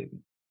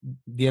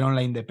dieron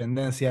la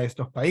independencia a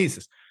estos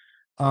países.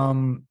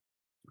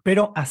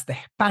 Pero hasta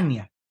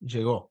España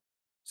llegó,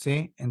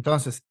 ¿sí?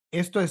 Entonces,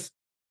 esto es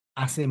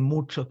hace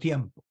mucho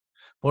tiempo,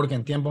 porque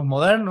en tiempos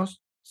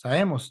modernos,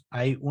 sabemos,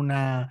 hay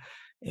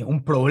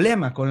un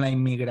problema con la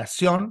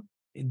inmigración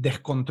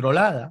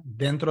descontrolada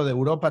dentro de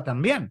Europa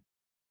también,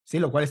 ¿sí?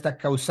 Lo cual está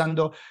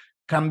causando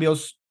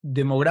cambios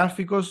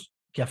demográficos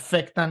que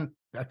afectan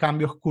a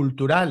cambios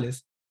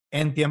culturales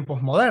en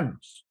tiempos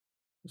modernos,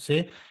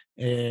 ¿sí?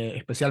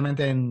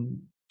 Especialmente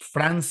en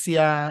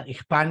Francia,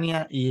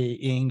 España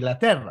e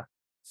Inglaterra,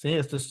 ¿sí?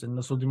 Esto es en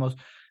los últimos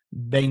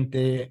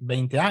 20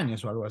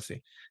 años o algo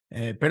así.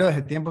 Pero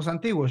desde tiempos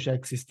antiguos ya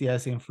existía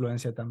esa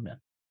influencia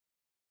también.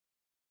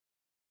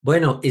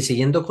 Bueno, y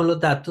siguiendo con los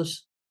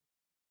datos,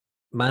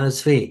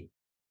 Manusfe,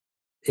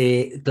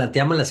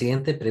 planteamos la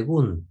siguiente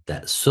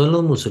pregunta. ¿Son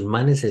los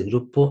musulmanes el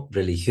grupo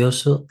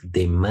religioso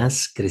de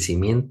más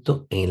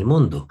crecimiento en el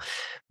mundo?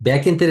 Vea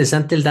qué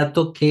interesante el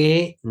dato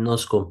que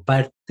nos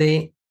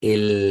comparte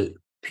el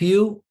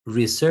Pew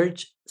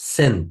Research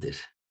Center,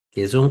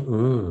 que es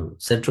un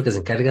centro que se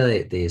encarga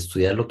de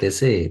estudiar lo que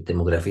es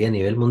demografía a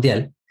nivel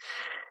mundial.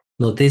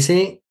 Nos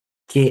dice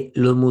que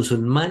los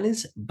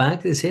musulmanes van a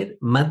crecer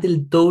más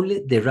del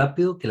doble de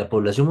rápido que la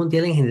población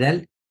mundial en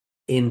general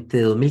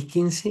entre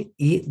 2015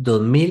 y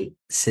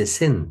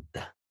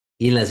 2060.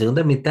 Y en la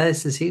segunda mitad de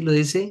este siglo,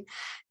 dice,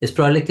 es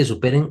probable que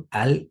superen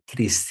al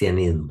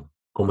cristianismo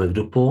como el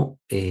grupo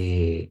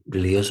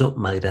religioso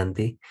más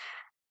grande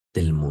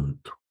del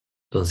mundo.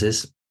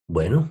 Entonces,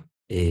 bueno,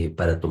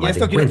 para Y tomar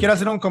esto en quiero cuenta.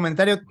 hacer un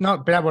comentario. No,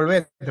 espera,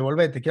 volvete.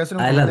 Quiero hacer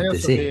un comentario Adelante,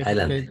 sí,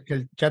 adelante.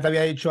 que ya te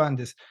había dicho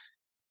antes.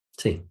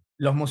 Sí.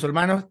 Los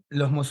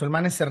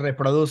musulmanes se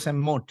reproducen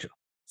mucho,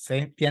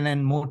 ¿sí?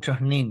 Tienen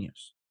muchos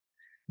niños.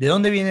 ¿De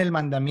dónde viene el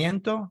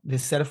mandamiento de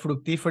ser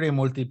fructífero y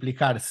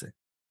multiplicarse?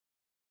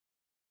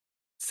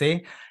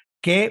 ¿Sí?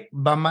 Que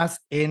va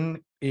más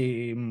en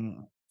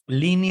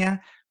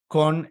línea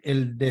con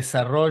el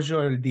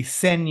desarrollo, el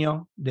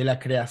diseño de la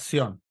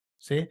creación,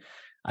 ¿sí?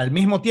 Al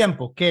mismo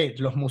tiempo que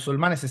los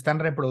musulmanes se están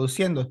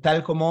reproduciendo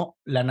tal como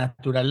la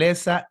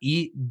naturaleza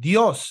y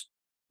Dios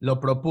lo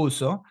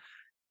propuso,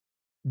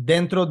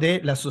 dentro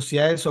de las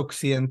sociedades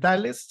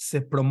occidentales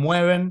se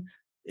promueven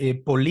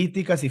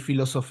políticas y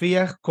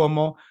filosofías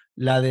como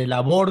la del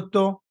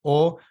aborto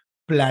o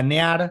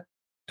planear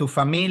tu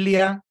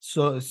familia,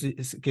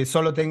 que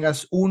solo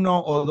tengas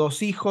uno o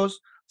dos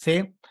hijos,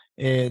 ¿sí?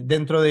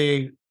 Dentro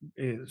de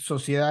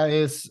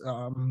sociedades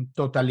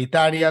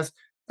totalitarias,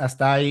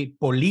 hasta hay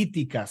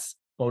políticas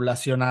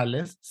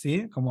poblacionales,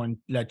 ¿sí? Como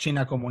en la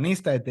China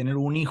comunista, de tener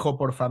un hijo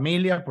por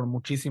familia por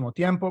muchísimo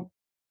tiempo.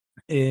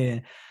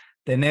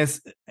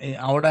 Tenés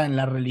ahora en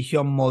la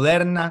religión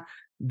moderna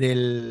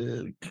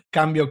del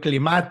cambio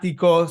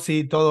climático,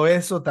 sí, todo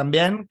eso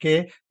también,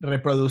 que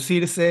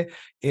reproducirse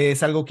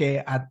es algo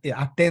que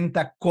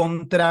atenta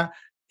contra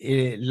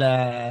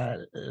la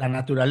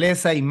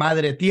naturaleza y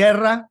madre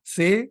tierra,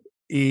 ¿sí?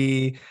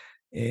 Y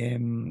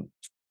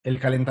el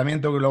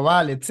calentamiento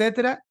global,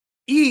 etcétera.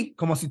 Y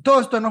como si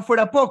todo esto no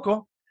fuera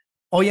poco,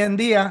 hoy en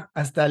día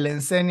hasta le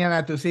enseñan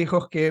a tus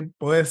hijos que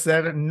puedes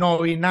ser no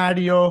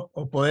binario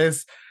o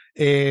puedes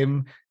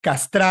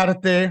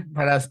castrarte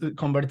para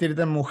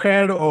convertirte en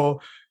mujer, o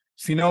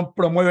si no,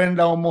 promueven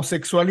la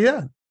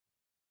homosexualidad.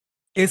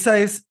 Esa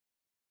es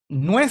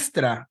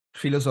nuestra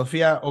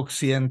filosofía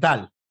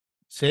occidental,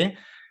 ¿sí?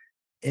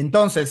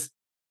 Entonces,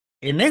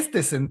 en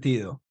este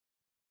sentido,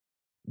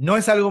 ¿no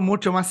es algo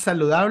mucho más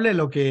saludable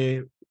lo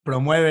que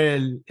promueve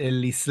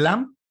el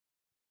Islam?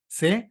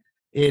 ¿Sí?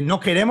 No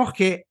queremos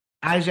que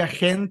haya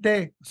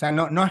gente, o sea,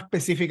 no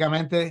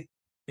específicamente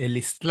el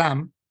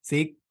Islam,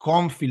 ¿sí?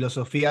 Con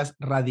filosofías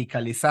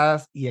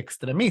radicalizadas y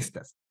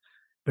extremistas.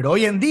 Pero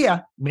hoy en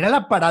día, mira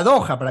la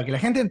paradoja, para que la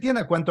gente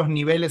entienda cuántos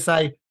niveles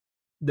hay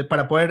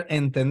para poder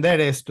entender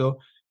esto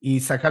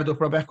y sacar tus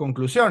propias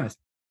conclusiones.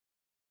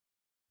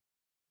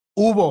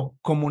 Hubo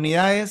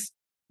comunidades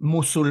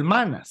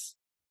musulmanas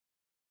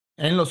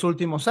en los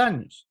últimos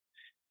años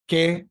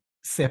que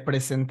se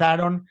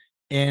presentaron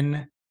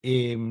en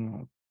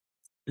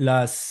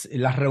las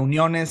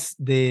reuniones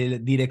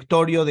del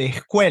directorio de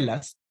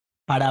escuelas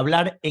para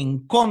hablar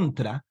en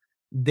contra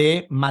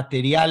de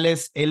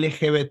materiales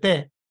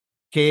LGBT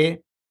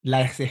que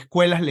las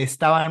escuelas le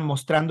estaban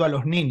mostrando a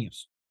los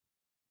niños.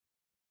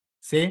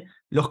 ¿Sí?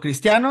 Los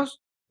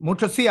cristianos,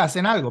 muchos sí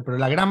hacen algo, pero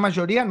la gran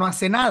mayoría no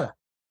hace nada.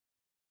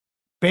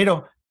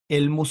 Pero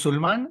el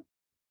musulmán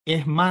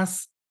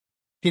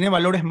tiene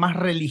valores más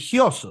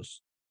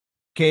religiosos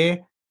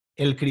que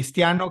el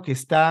cristiano que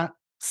está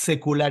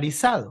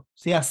secularizado,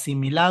 ¿sí?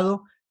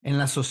 Asimilado en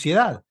la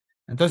sociedad.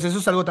 Entonces eso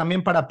es algo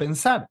también para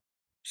pensar,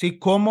 ¿sí?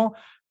 ¿Cómo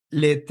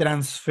le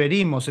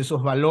transferimos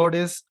esos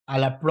valores a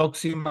la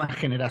próxima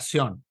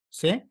generación?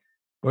 ¿Sí?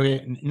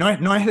 Porque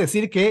no es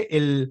decir que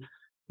el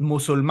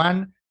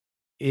musulmán,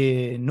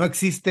 no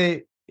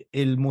existe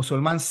el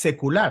musulmán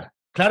secular.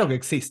 Claro que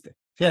existe.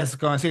 ¿Sí? Es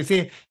como decir,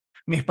 sí,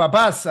 mis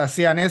papás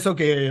hacían eso,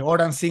 que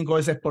oran 5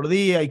 veces por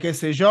día y qué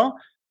sé yo,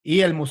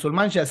 y el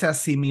musulmán ya se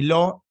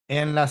asimiló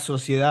en la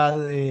sociedad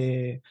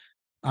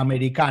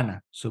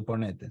americana,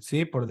 suponete,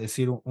 ¿sí? Por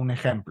decir un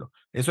ejemplo.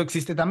 Eso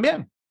existe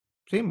también,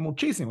 ¿sí?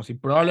 Muchísimos, y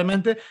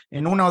probablemente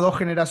en 1 o 2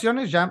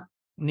 generaciones ya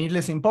ni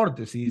les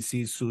importe si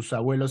sus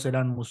abuelos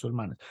eran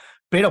musulmanes.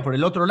 Pero por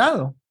el otro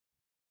lado,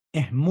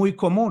 es muy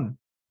común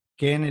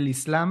que en el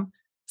Islam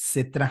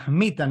se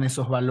transmitan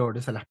esos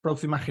valores a las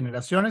próximas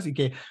generaciones y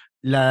que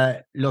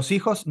los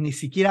hijos ni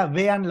siquiera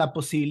vean la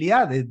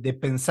posibilidad de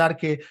pensar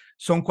que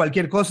son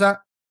cualquier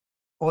cosa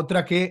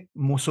otra que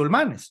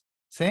musulmanes,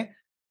 ¿sí?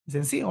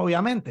 Dicen, sí,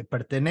 obviamente,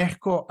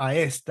 pertenezco a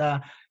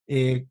esta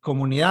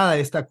comunidad, a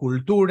esta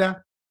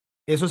cultura.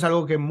 Eso es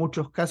algo que en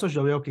muchos casos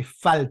yo veo que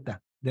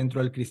falta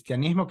dentro del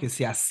cristianismo, que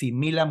se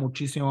asimila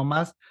muchísimo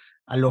más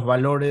a los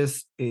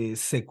valores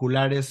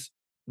seculares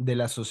de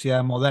la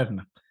sociedad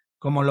moderna.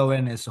 ¿Cómo lo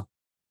ven eso?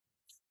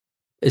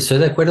 Estoy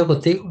de acuerdo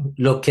contigo.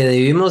 Lo que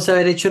debimos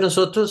haber hecho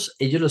nosotros,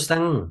 ellos lo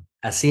están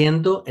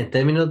haciendo en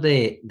términos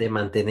de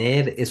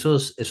mantener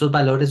esos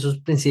valores,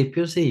 esos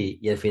principios y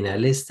al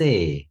final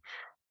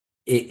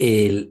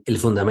el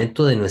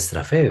fundamento de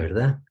nuestra fe,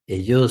 ¿verdad?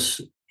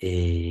 Ellos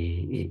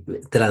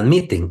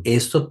transmiten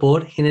esto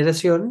por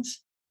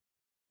generaciones,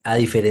 a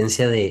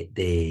diferencia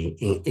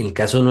en el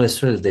caso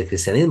nuestro, del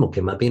cristianismo,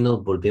 que más bien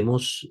nos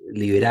volvemos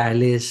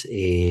liberales,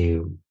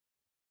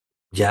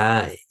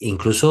 ya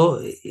incluso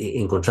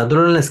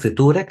encontrándolo en la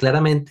escritura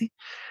claramente,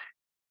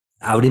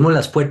 abrimos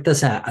las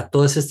puertas a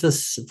todas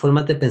estas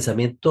formas de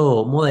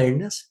pensamiento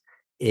modernas,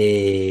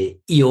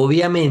 y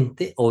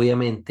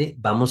obviamente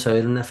vamos a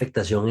ver una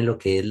afectación en lo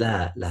que es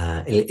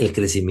el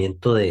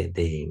crecimiento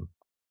de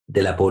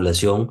la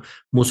población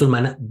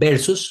musulmana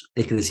versus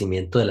el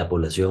crecimiento de la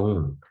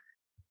población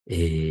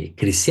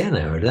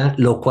cristiana, ¿verdad?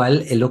 Lo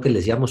cual es lo que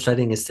les iba a mostrar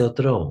en este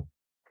otro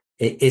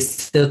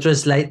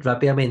slide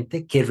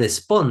rápidamente,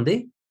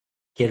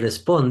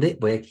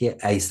 voy aquí,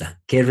 ahí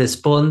está, que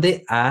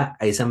responde a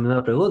esa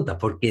misma pregunta,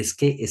 porque es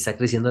que está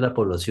creciendo la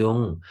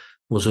población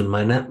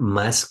musulmana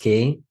más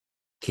que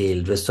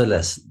el resto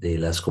de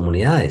las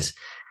comunidades.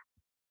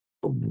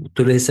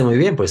 Tú lo dijiste muy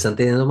bien, pues están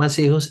teniendo más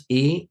hijos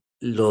y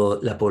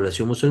la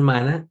población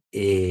musulmana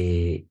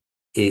se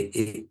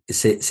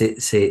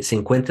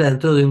encuentra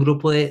dentro de un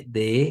grupo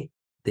de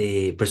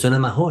personas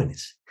más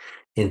jóvenes.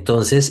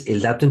 Entonces,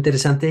 el dato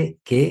interesante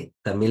que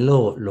también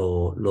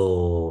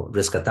lo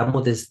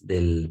rescatamos desde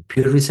el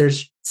Pew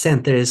Research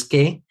Center es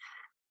que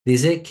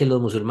dice que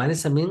los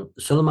musulmanes también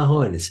son los más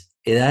jóvenes,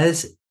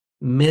 edades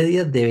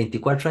medias de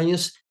 24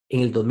 años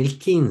en el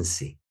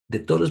 2015, de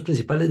todos los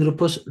principales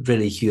grupos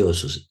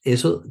religiosos.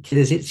 Eso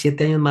quiere decir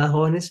 7 años más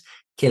jóvenes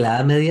que la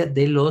edad media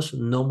de los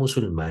no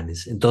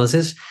musulmanes.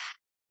 Entonces,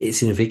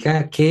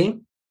 significa que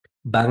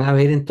van a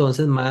haber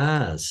entonces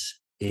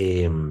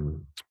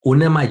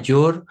una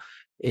mayor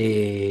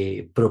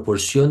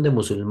proporción de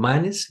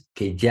musulmanes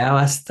que ya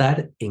va a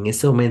estar en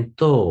este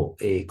momento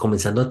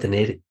comenzando a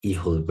tener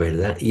hijos,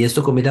 ¿verdad? Y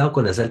esto combinado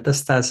con las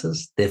altas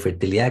tasas de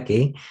fertilidad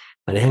que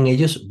manejan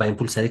ellos, va a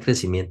impulsar el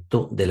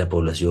crecimiento de la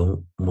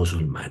población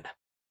musulmana.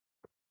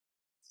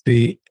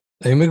 Sí,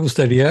 a mí me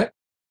gustaría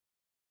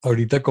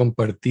ahorita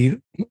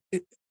compartir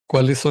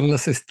cuáles son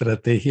las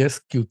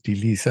estrategias que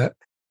utiliza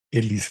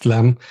el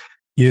Islam.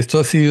 Y esto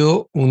ha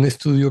sido un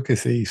estudio que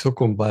se hizo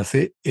con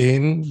base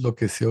en lo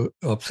que se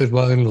ha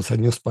observado en los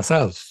años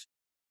pasados.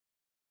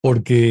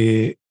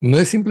 Porque no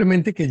es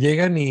simplemente que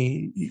llegan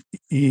y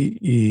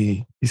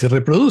se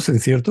reproducen,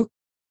 ¿cierto?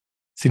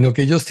 Sino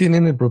que ellos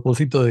tienen el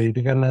propósito de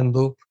ir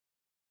ganando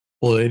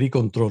poder y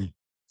control.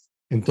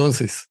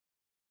 Entonces,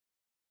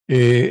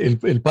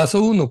 el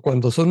paso uno,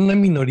 cuando son una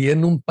minoría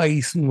en un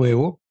país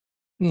nuevo,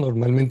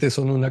 normalmente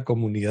son una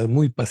comunidad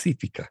muy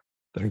pacífica,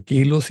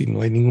 tranquilos y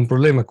no hay ningún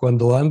problema.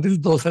 Cuando van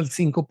del 2 al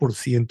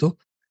 5%,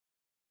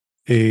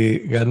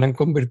 ganan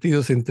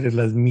convertidos entre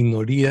las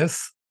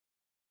minorías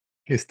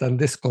que están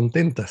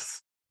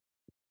descontentas.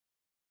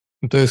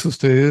 Entonces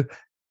usted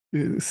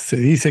se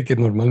dice que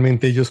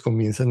normalmente ellos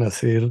comienzan a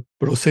hacer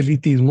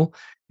proselitismo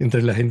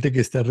entre la gente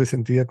que está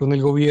resentida con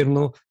el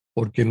gobierno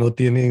porque no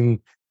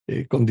tienen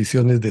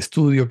condiciones de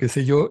estudio, qué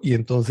sé yo, y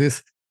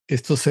entonces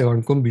estos se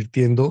van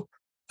convirtiendo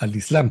al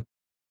Islam.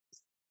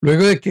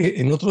 Luego de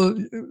que en otro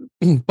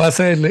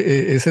pasa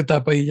esa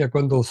etapa y ya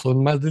cuando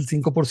son más del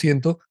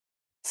 5%,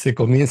 se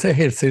comienza a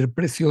ejercer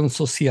presión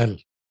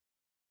social.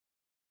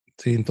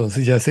 Sí,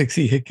 entonces ya se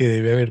exige que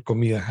debe haber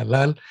comida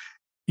halal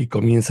y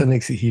comienzan a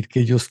exigir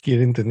que ellos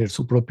quieren tener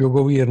su propio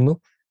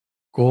gobierno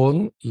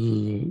con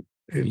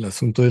el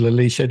asunto de la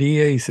ley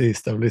Sharia y se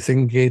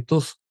establecen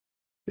guetos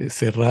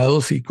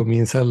cerrados y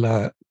comienza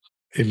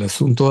el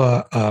asunto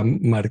a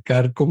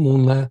marcar como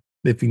una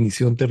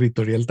definición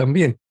territorial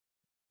también.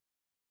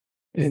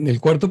 En el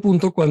cuarto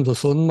punto, cuando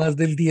son más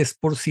del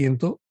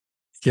 10%,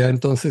 ya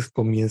entonces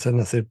comienzan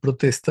a hacer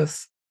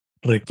protestas,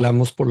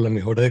 reclamos por la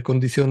mejora de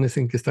condiciones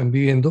en que están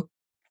viviendo.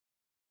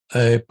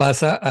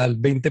 Pasa al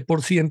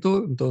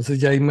 20%, entonces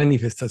ya hay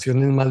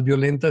manifestaciones más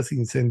violentas,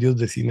 incendios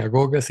de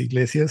sinagogas,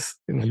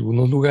 iglesias en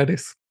algunos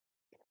lugares.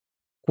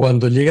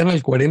 Cuando llegan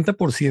al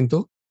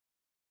 40%,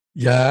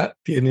 ya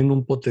tienen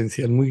un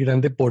potencial muy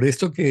grande por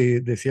esto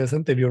que decías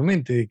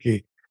anteriormente, de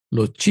que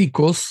los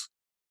chicos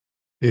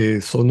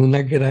son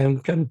una gran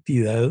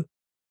cantidad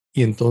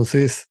y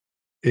entonces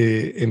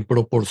en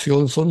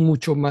proporción son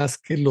mucho más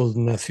que los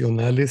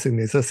nacionales en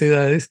esas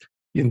edades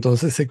y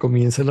entonces se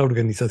comienza la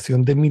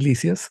organización de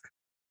milicias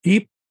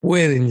y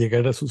pueden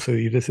llegar a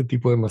suceder ese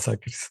tipo de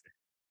masacres.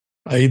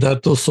 Hay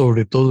datos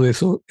sobre todo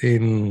eso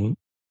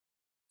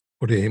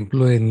por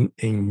ejemplo,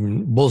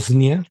 en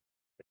Bosnia,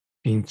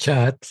 en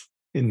Chad,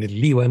 en el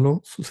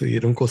Líbano,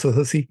 sucedieron cosas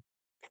así.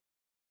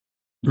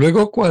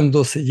 Luego,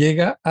 cuando se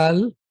llega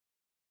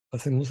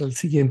pasemos al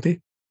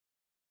siguiente,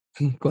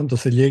 cuando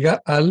se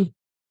llega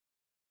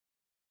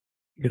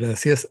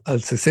gracias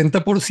al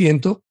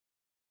 60%,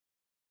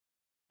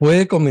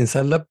 puede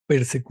comenzar la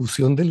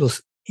persecución de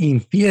los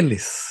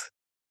infieles,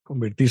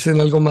 convertirse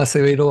en algo más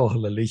severo bajo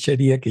la ley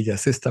Sharia que ya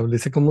se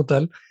establece como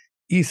tal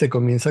y se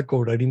comienza a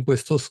cobrar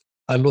impuestos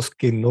a los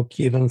que no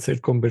quieran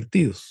ser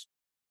convertidos.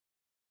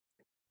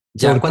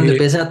 Ya cuando Porque,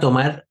 empieza a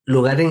tomar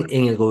lugar en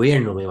el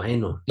gobierno, me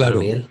imagino, hermano claro,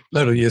 Miguel.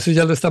 claro, y eso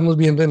ya lo estamos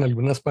viendo en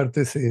algunas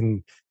partes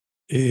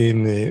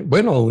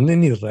bueno, aún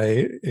en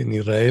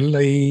Israel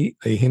hay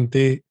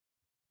gente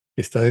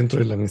que está dentro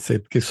de la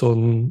Meset que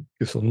son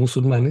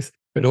musulmanes,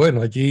 pero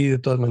bueno, allí de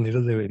todas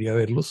maneras debería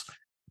haberlos.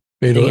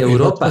 En Pero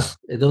Europa, es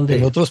en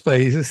donde otros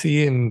países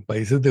sí, en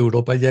países de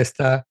Europa ya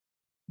está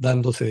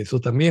dándose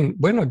eso también.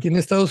 Bueno, aquí en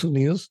Estados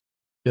Unidos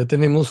ya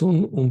tenemos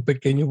un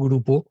pequeño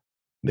grupo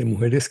de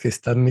mujeres que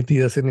están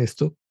metidas en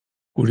esto.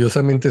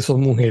 Curiosamente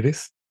son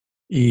mujeres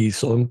y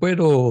son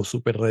pero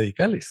súper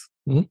radicales.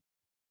 ¿Mm?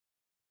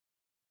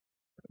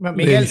 El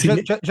Miguel,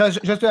 sigue- yo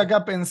estoy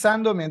acá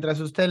pensando mientras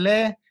usted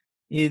lee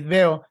y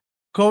veo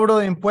cobro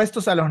de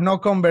impuestos a los no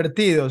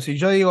convertidos. Y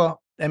yo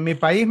digo, en mi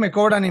país me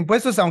cobran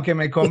impuestos aunque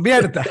me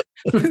convierta.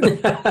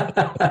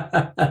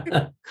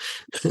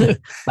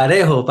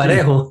 parejo, sí,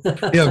 parejo.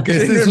 y aunque Sí,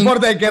 ese no es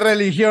importa de qué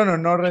religión o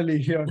no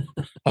religión.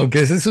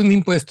 aunque ese es un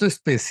impuesto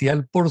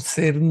especial por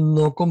ser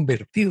no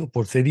convertido,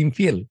 por ser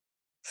infiel.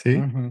 ¿Sí?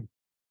 Ujú. O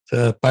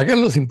sea,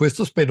 pagan los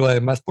impuestos, pero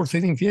además por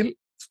ser infiel,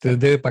 usted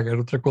debe pagar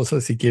otra cosa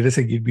si quiere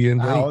seguir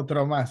viviendo Ah, ahí.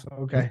 otro más,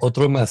 ok.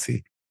 Otro más,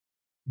 sí.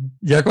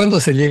 Ya cuando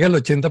se llega al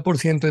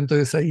 80%,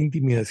 entonces hay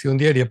intimidación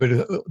diaria,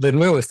 pero de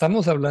nuevo,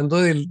 estamos hablando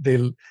del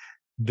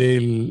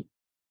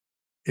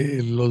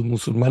los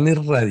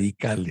musulmanes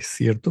radicales,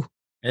 ¿cierto?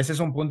 Ese es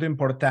un punto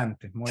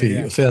importante, muy Sí, o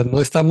bien. sea,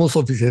 no estamos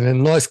oficiales,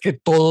 no es que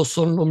todos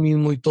son lo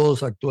mismo y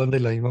todos actúan de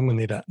la misma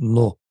manera,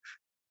 no.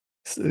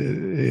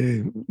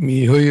 Mi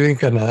hijo vive en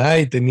Canadá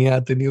y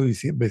ha tenido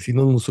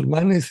vecinos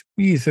musulmanes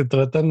y se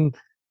tratan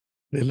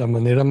de la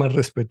manera más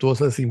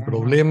respetuosa, sin Ujú.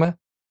 problema.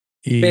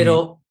 Y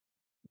Pero,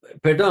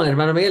 perdón,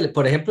 hermano Miguel,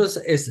 por ejemplo,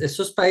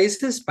 estos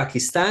países,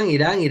 Pakistán,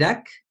 Irán,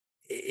 Irak,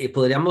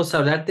 podríamos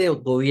hablar de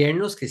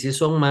gobiernos que sí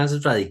son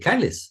más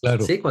radicales,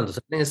 claro, ¿sí? Cuando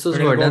salen estos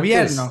Pero el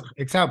gobernantes. gobierno,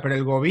 exacto, pero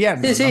el Sí,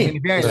 gobierno no sí,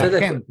 significa que la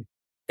gente.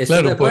 estoy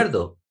de claro,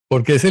 acuerdo.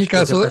 porque es Lo que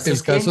pasa el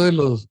es caso que, de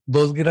los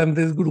dos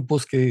grandes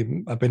grupos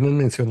que apenas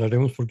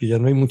mencionaremos porque ya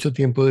no hay mucho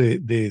tiempo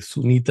de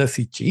sunitas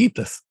y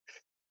chiitas.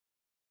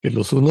 que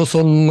los unos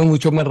son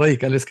mucho más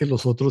radicales que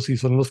los otros y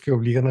son los que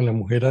obligan a la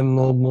mujer a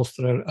no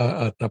mostrar,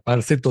 a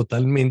taparse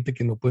totalmente,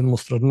 que no pueden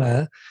mostrar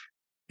nada,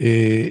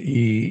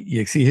 y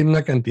exigen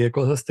una cantidad de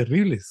cosas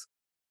terribles.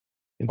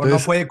 O no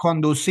Entonces, puede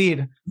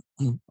conducir,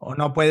 o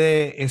no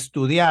puede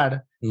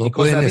estudiar y no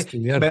cosas pueden así.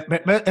 estudiar.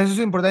 Eso es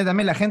importante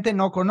también, la gente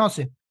no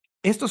conoce.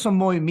 Estos son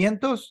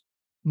movimientos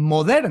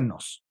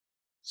modernos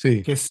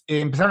Sí. que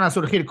empezaron a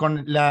surgir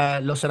con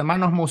los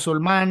hermanos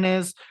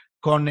musulmanes,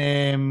 con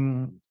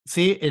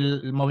sí,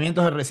 el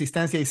movimiento de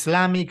resistencia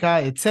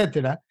islámica,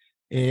 etcétera,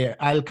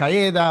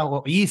 Al-Qaeda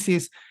o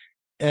ISIS.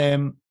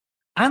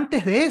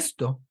 Antes de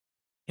esto,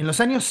 en los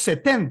años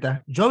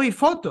 70, yo vi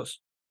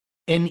fotos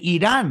en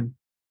Irán,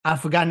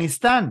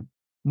 Afganistán,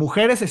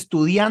 mujeres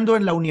estudiando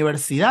en la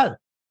universidad,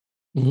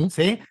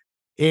 ¿sí?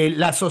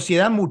 La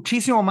sociedad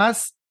muchísimo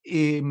más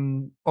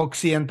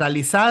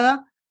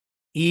occidentalizada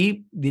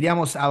y,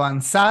 diríamos,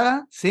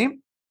 avanzada,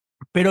 ¿sí?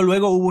 Pero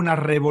luego hubo una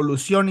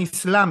revolución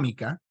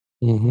islámica,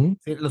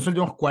 ¿sí? Los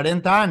últimos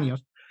 40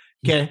 años,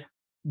 que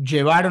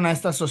llevaron a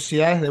estas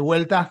sociedades de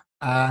vuelta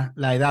a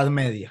la Edad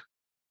Media.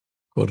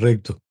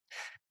 Correcto.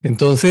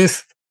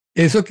 Entonces,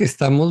 eso que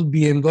estamos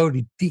viendo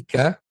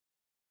ahorita,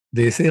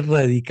 de ese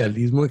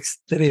radicalismo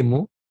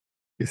extremo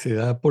que se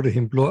da, por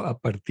ejemplo, a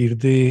partir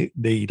de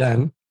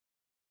Irán,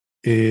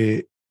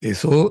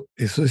 eso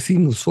es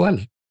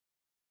inusual.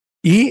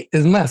 Y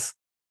es más,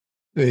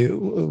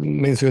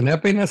 mencioné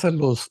apenas a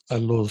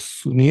los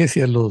suníes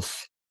y a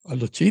los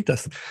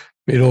chiitas,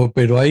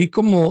 pero ahí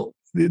como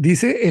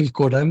dice el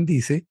Corán,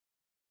 dice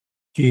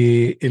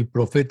que el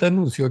profeta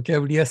anunció que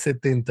habría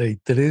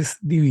 73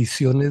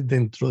 divisiones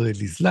dentro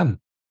del Islam,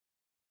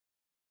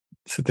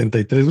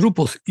 73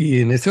 grupos,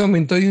 y en ese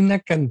momento hay una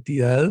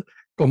cantidad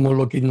como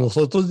lo que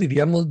nosotros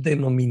diríamos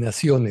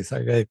denominaciones,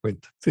 haga de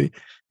cuenta, ¿sí?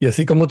 Y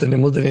así como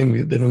tenemos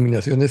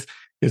denominaciones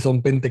que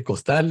son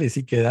pentecostales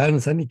y que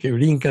danzan y que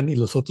brincan y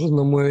los otros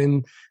no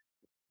mueven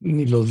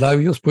ni los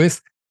labios,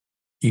 pues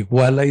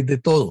igual hay de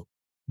todo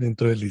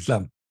dentro del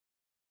Islam.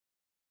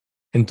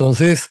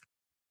 Entonces,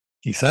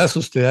 quizás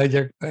usted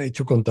haya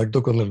hecho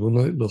contacto con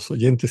alguno de los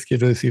oyentes,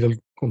 quiero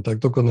decir,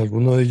 contacto con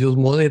alguno de ellos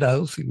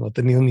moderados y no ha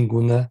tenido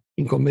ninguna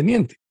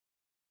inconveniente.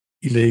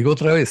 Y le digo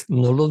otra vez,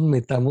 no los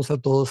metamos a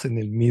todos en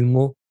el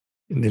mismo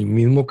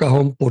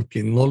cajón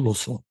porque no lo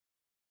son,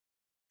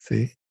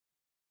 ¿sí?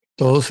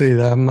 Todo se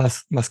da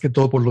más que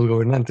todo por los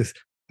gobernantes.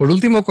 Por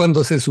último,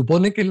 cuando se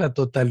supone que la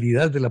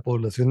totalidad de la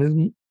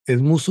población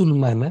es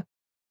musulmana,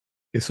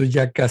 eso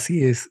ya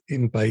casi es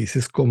en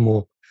países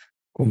como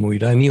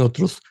Irán y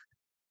otros,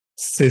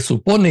 se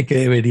supone que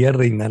debería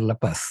reinar la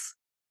paz.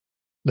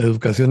 La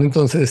educación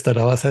entonces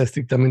estará basada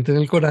estrictamente en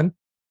el Corán.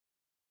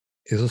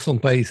 Esos son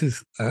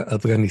países,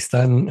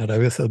 Afganistán,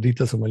 Arabia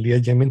Saudita, Somalia,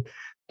 Yemen,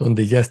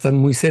 donde ya están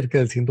muy cerca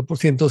del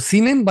 100%.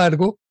 Sin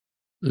embargo,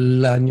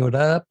 la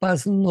añorada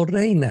paz no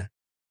reina,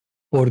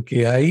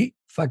 porque hay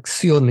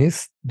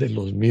facciones de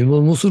los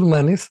mismos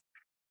musulmanes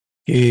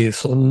que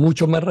son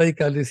mucho más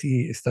radicales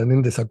y están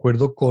en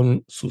desacuerdo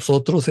con sus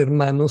otros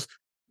hermanos,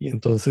 y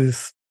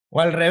entonces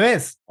O al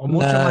revés, o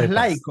mucho nada más de paz.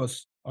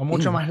 laicos, o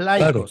mucho más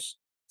Claro. laicos.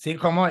 Sí,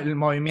 como el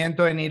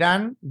movimiento en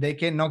Irán de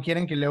que no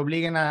quieren que le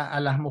obliguen a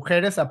las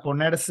mujeres a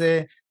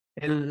ponerse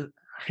el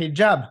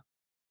hijab,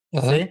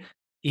 Ajá, ¿sí?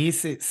 Y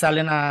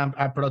salen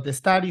a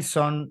protestar y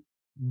son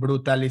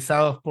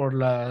brutalizados por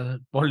la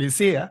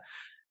policía.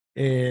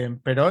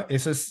 Pero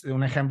eso es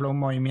un ejemplo de un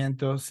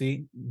movimiento,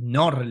 sí,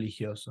 no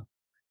religioso.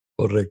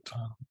 correcto.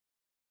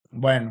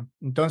 Bueno,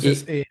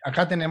 entonces Y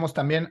acá tenemos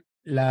también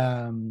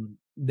la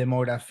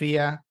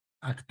demografía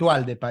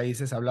actual de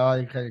países, hablaba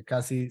de que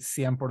casi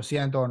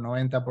 100% o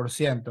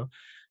 90%,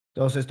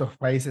 todos estos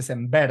países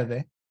en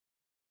verde.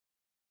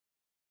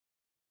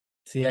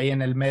 Sí, ahí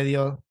en el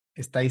medio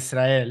está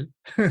Israel,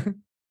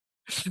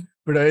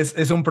 pero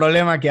es un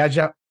problema que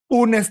haya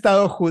un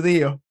Estado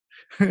judío.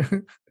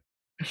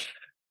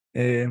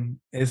 Eso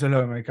es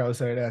lo que me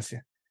causa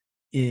gracia.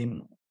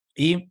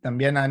 Y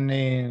también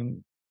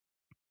han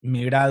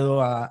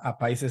migrado a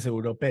países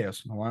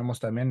europeos. Como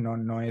vemos también,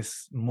 no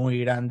es muy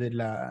grande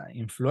la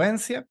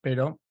influencia,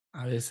 pero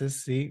a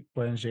veces sí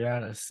pueden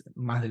llegar a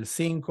más del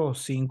 5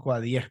 a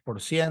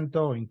 10%,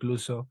 o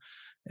incluso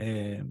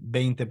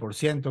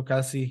 20%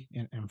 casi.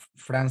 En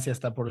Francia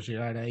está por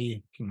llegar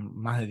ahí,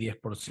 más de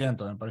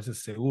 10%, me parece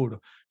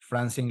seguro.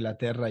 Francia,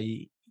 Inglaterra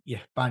y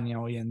España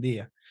hoy en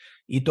día.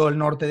 Y todo el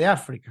norte de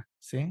África,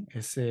 ¿sí?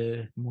 Es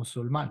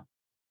musulmán.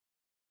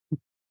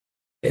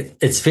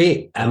 es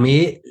fe, a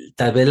mí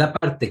tal vez la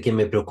parte que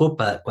me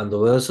preocupa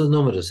cuando veo esos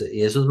números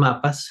y esos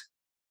mapas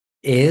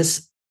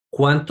es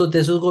cuántos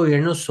de esos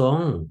gobiernos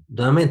son,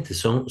 nuevamente,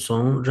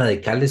 son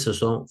radicales o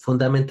son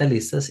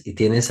fundamentalistas y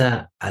tienes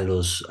a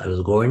los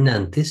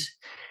gobernantes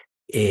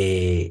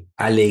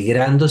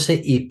alegrándose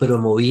y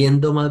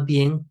promoviendo más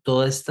bien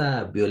toda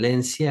esta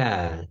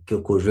violencia que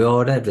ocurrió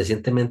ahora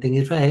recientemente en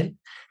Israel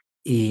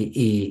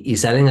y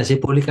salen así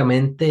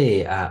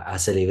públicamente a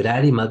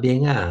celebrar y más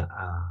bien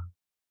a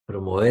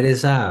promover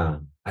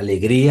esa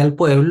alegría al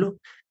pueblo,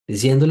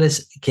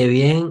 diciéndoles que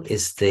bien,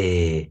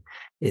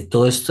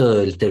 todo esto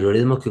del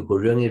terrorismo que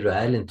ocurrió en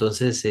Israel,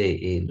 entonces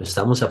lo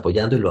estamos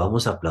apoyando y lo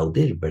vamos a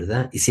aplaudir,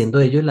 ¿verdad? Y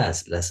siendo ellos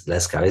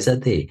las cabezas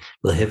de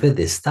los jefes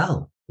de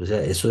Estado. O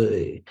sea, eso,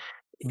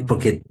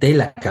 porque de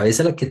la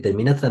cabeza es la que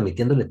termina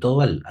transmitiéndole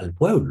todo al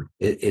pueblo.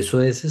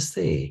 Eso es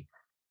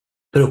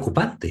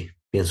preocupante,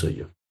 pienso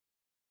yo.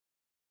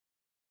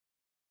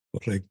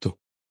 Correcto.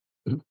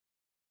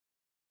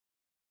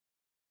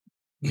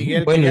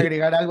 Miguel, Bueno, ¿quería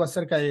agregar algo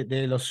acerca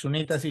de los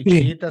sunitas y sí,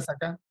 chiitas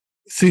acá?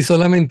 sí,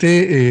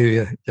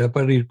 solamente ya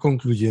para ir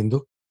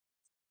concluyendo,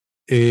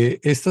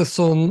 estos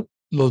son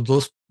los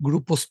dos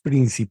grupos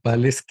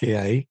principales que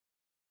hay.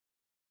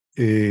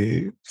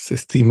 Se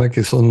estima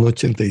que son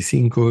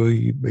 85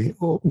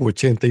 u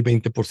 80 y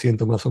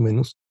 20% más o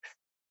menos.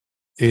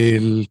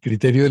 El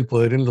criterio del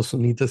poder en los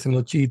sunitas, en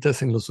los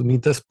chiitas, en los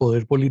sunitas,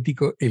 poder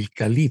político, el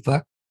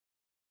califa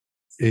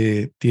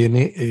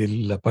tiene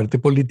la parte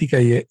política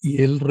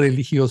y el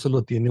religioso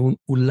lo tiene un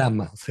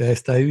ulama, o sea,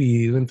 está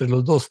dividido entre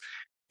los dos.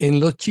 En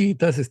los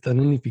chiitas están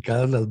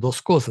unificadas las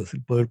dos cosas,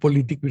 el poder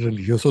político y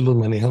religioso los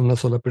maneja una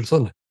sola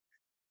persona.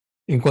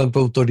 En cuanto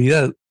a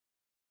autoridad,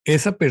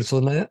 esa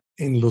persona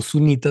en los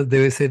sunitas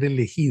debe ser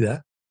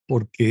elegida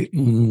porque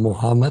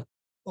Muhammad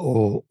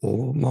o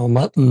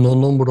Mahoma no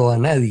nombró a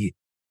nadie,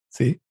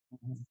 ¿sí?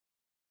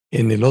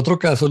 En el otro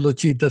caso, los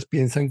chiitas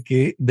piensan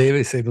que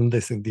debe ser un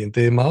descendiente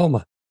de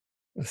Mahoma,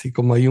 así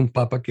como hay un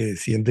papa que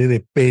desciende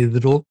de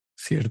Pedro,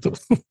 ¿cierto?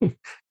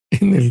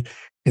 en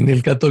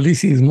el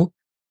catolicismo,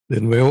 de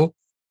nuevo,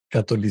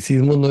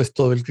 catolicismo no es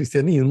todo el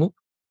cristianismo,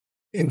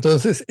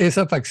 entonces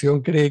esa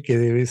facción cree que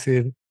debe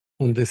ser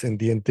un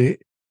descendiente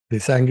de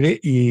sangre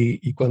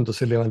y cuando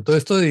se levantó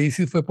esto de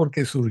ISIS fue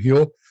porque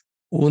surgió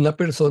una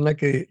persona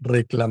que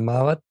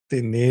reclamaba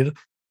tener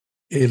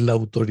la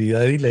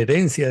autoridad y la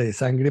herencia de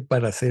sangre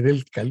para ser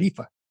el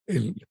califa,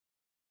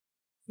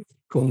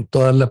 con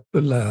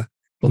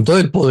con todo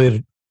el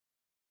poder.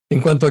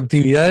 En cuanto a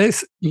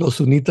actividades, los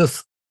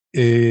sunitas,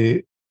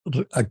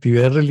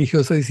 actividades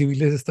religiosas y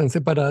civiles están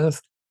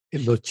separadas,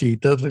 los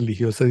chiitas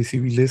religiosas y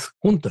civiles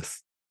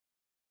juntas.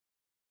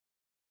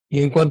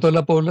 Y en cuanto a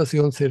la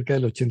población, cerca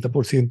del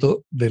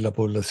 80% de la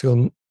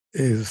población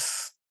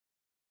es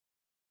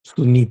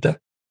sunita.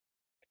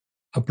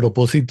 A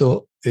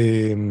propósito,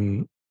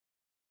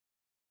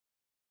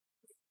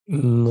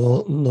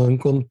 no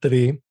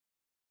encontré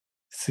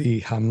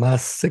si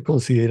jamás se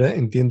considera,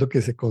 entiendo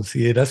que se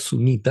considera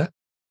sunita,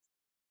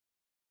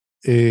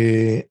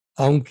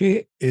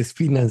 aunque es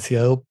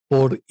financiado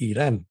por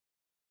Irán,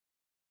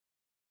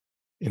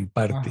 en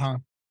parte.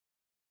 Ajá.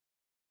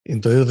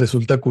 Entonces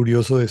resulta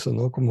curioso eso,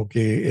 ¿no? Como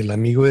que el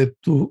amigo de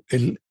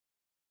el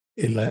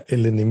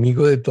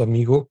enemigo de tu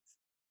amigo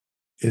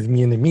es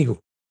mi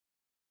enemigo,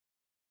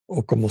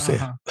 o como sea.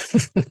 Ajá.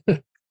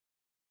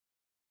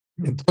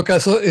 En todo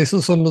caso,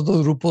 esos son los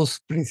dos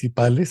grupos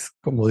principales.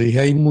 Como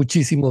dije, hay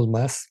muchísimos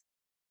más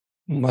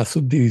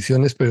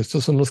subdivisiones, pero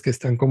estos son los que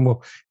están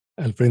como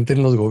al frente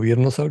en los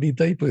gobiernos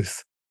ahorita y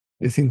pues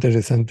es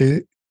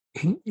interesante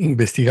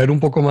investigar un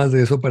poco más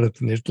de eso para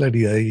tener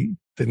claridad y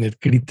tener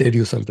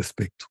criterios al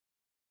respecto.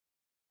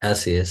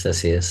 Así es,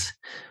 así es.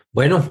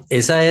 Bueno,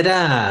 esa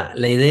era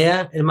la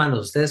idea,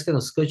 hermanos, ustedes que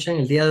nos escuchan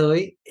el día de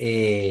hoy,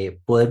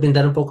 poder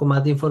brindar un poco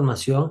más de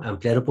información,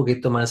 ampliar un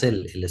poquito más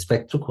el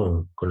espectro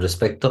con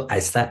respecto a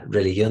esta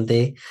religión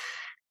del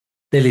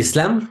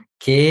Islam,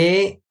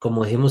 que,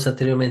 como dijimos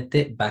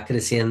anteriormente, va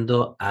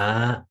creciendo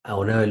a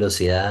una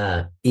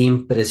velocidad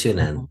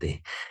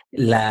impresionante.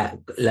 La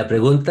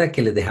pregunta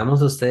que les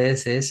dejamos a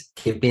ustedes es,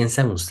 ¿qué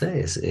piensan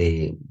ustedes?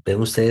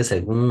 ¿Ven ustedes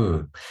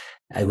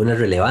alguna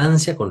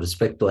relevancia con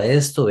respecto a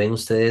esto? ¿Ven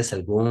ustedes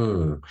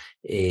algún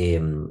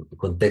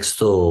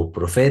contexto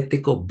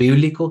profético,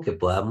 bíblico, que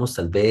podamos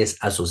tal vez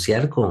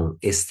asociar con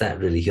esta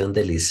religión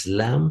del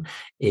Islam?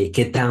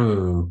 ¿Qué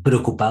tan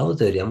preocupados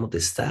deberíamos de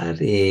estar?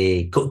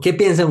 ¿Qué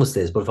piensan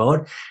ustedes? Por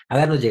favor,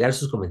 háganos llegar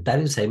sus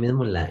comentarios ahí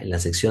mismo en la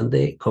sección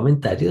de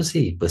comentarios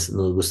y pues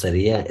nos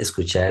gustaría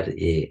escuchar,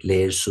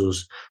 leer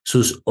sus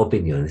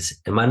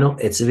opiniones. Hermano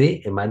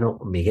Etzvi, hermano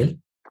Miguel,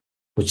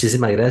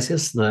 muchísimas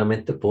gracias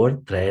nuevamente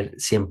por traer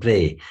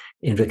siempre,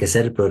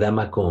 enriquecer el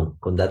programa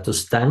con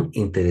datos tan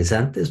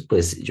interesantes.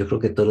 Pues yo creo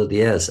que todos los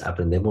días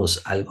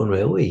aprendemos algo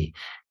nuevo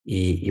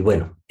y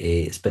bueno,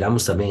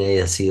 esperamos también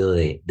haya sido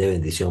de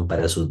bendición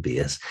para sus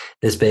vidas.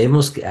 Les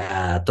pedimos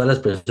a todas las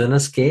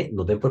personas que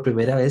nos ven por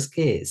primera vez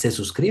que se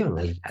suscriban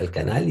al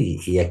canal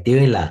y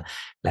activen la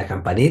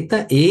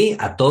campanita, y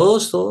a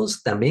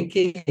todos también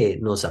que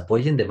nos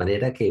apoyen de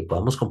manera que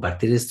podamos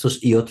compartir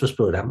estos y otros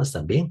programas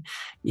también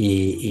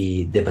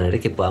y de manera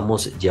que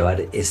podamos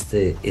llevar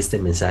este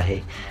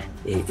mensaje,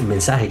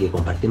 mensaje que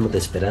compartimos de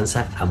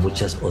esperanza a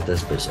muchas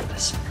otras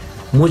personas.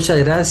 Muchas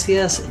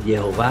gracias,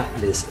 Jehová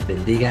les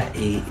bendiga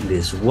y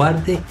les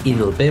guarde y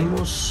nos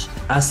vemos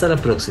hasta la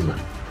próxima.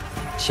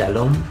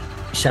 Shalom,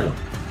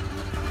 shalom.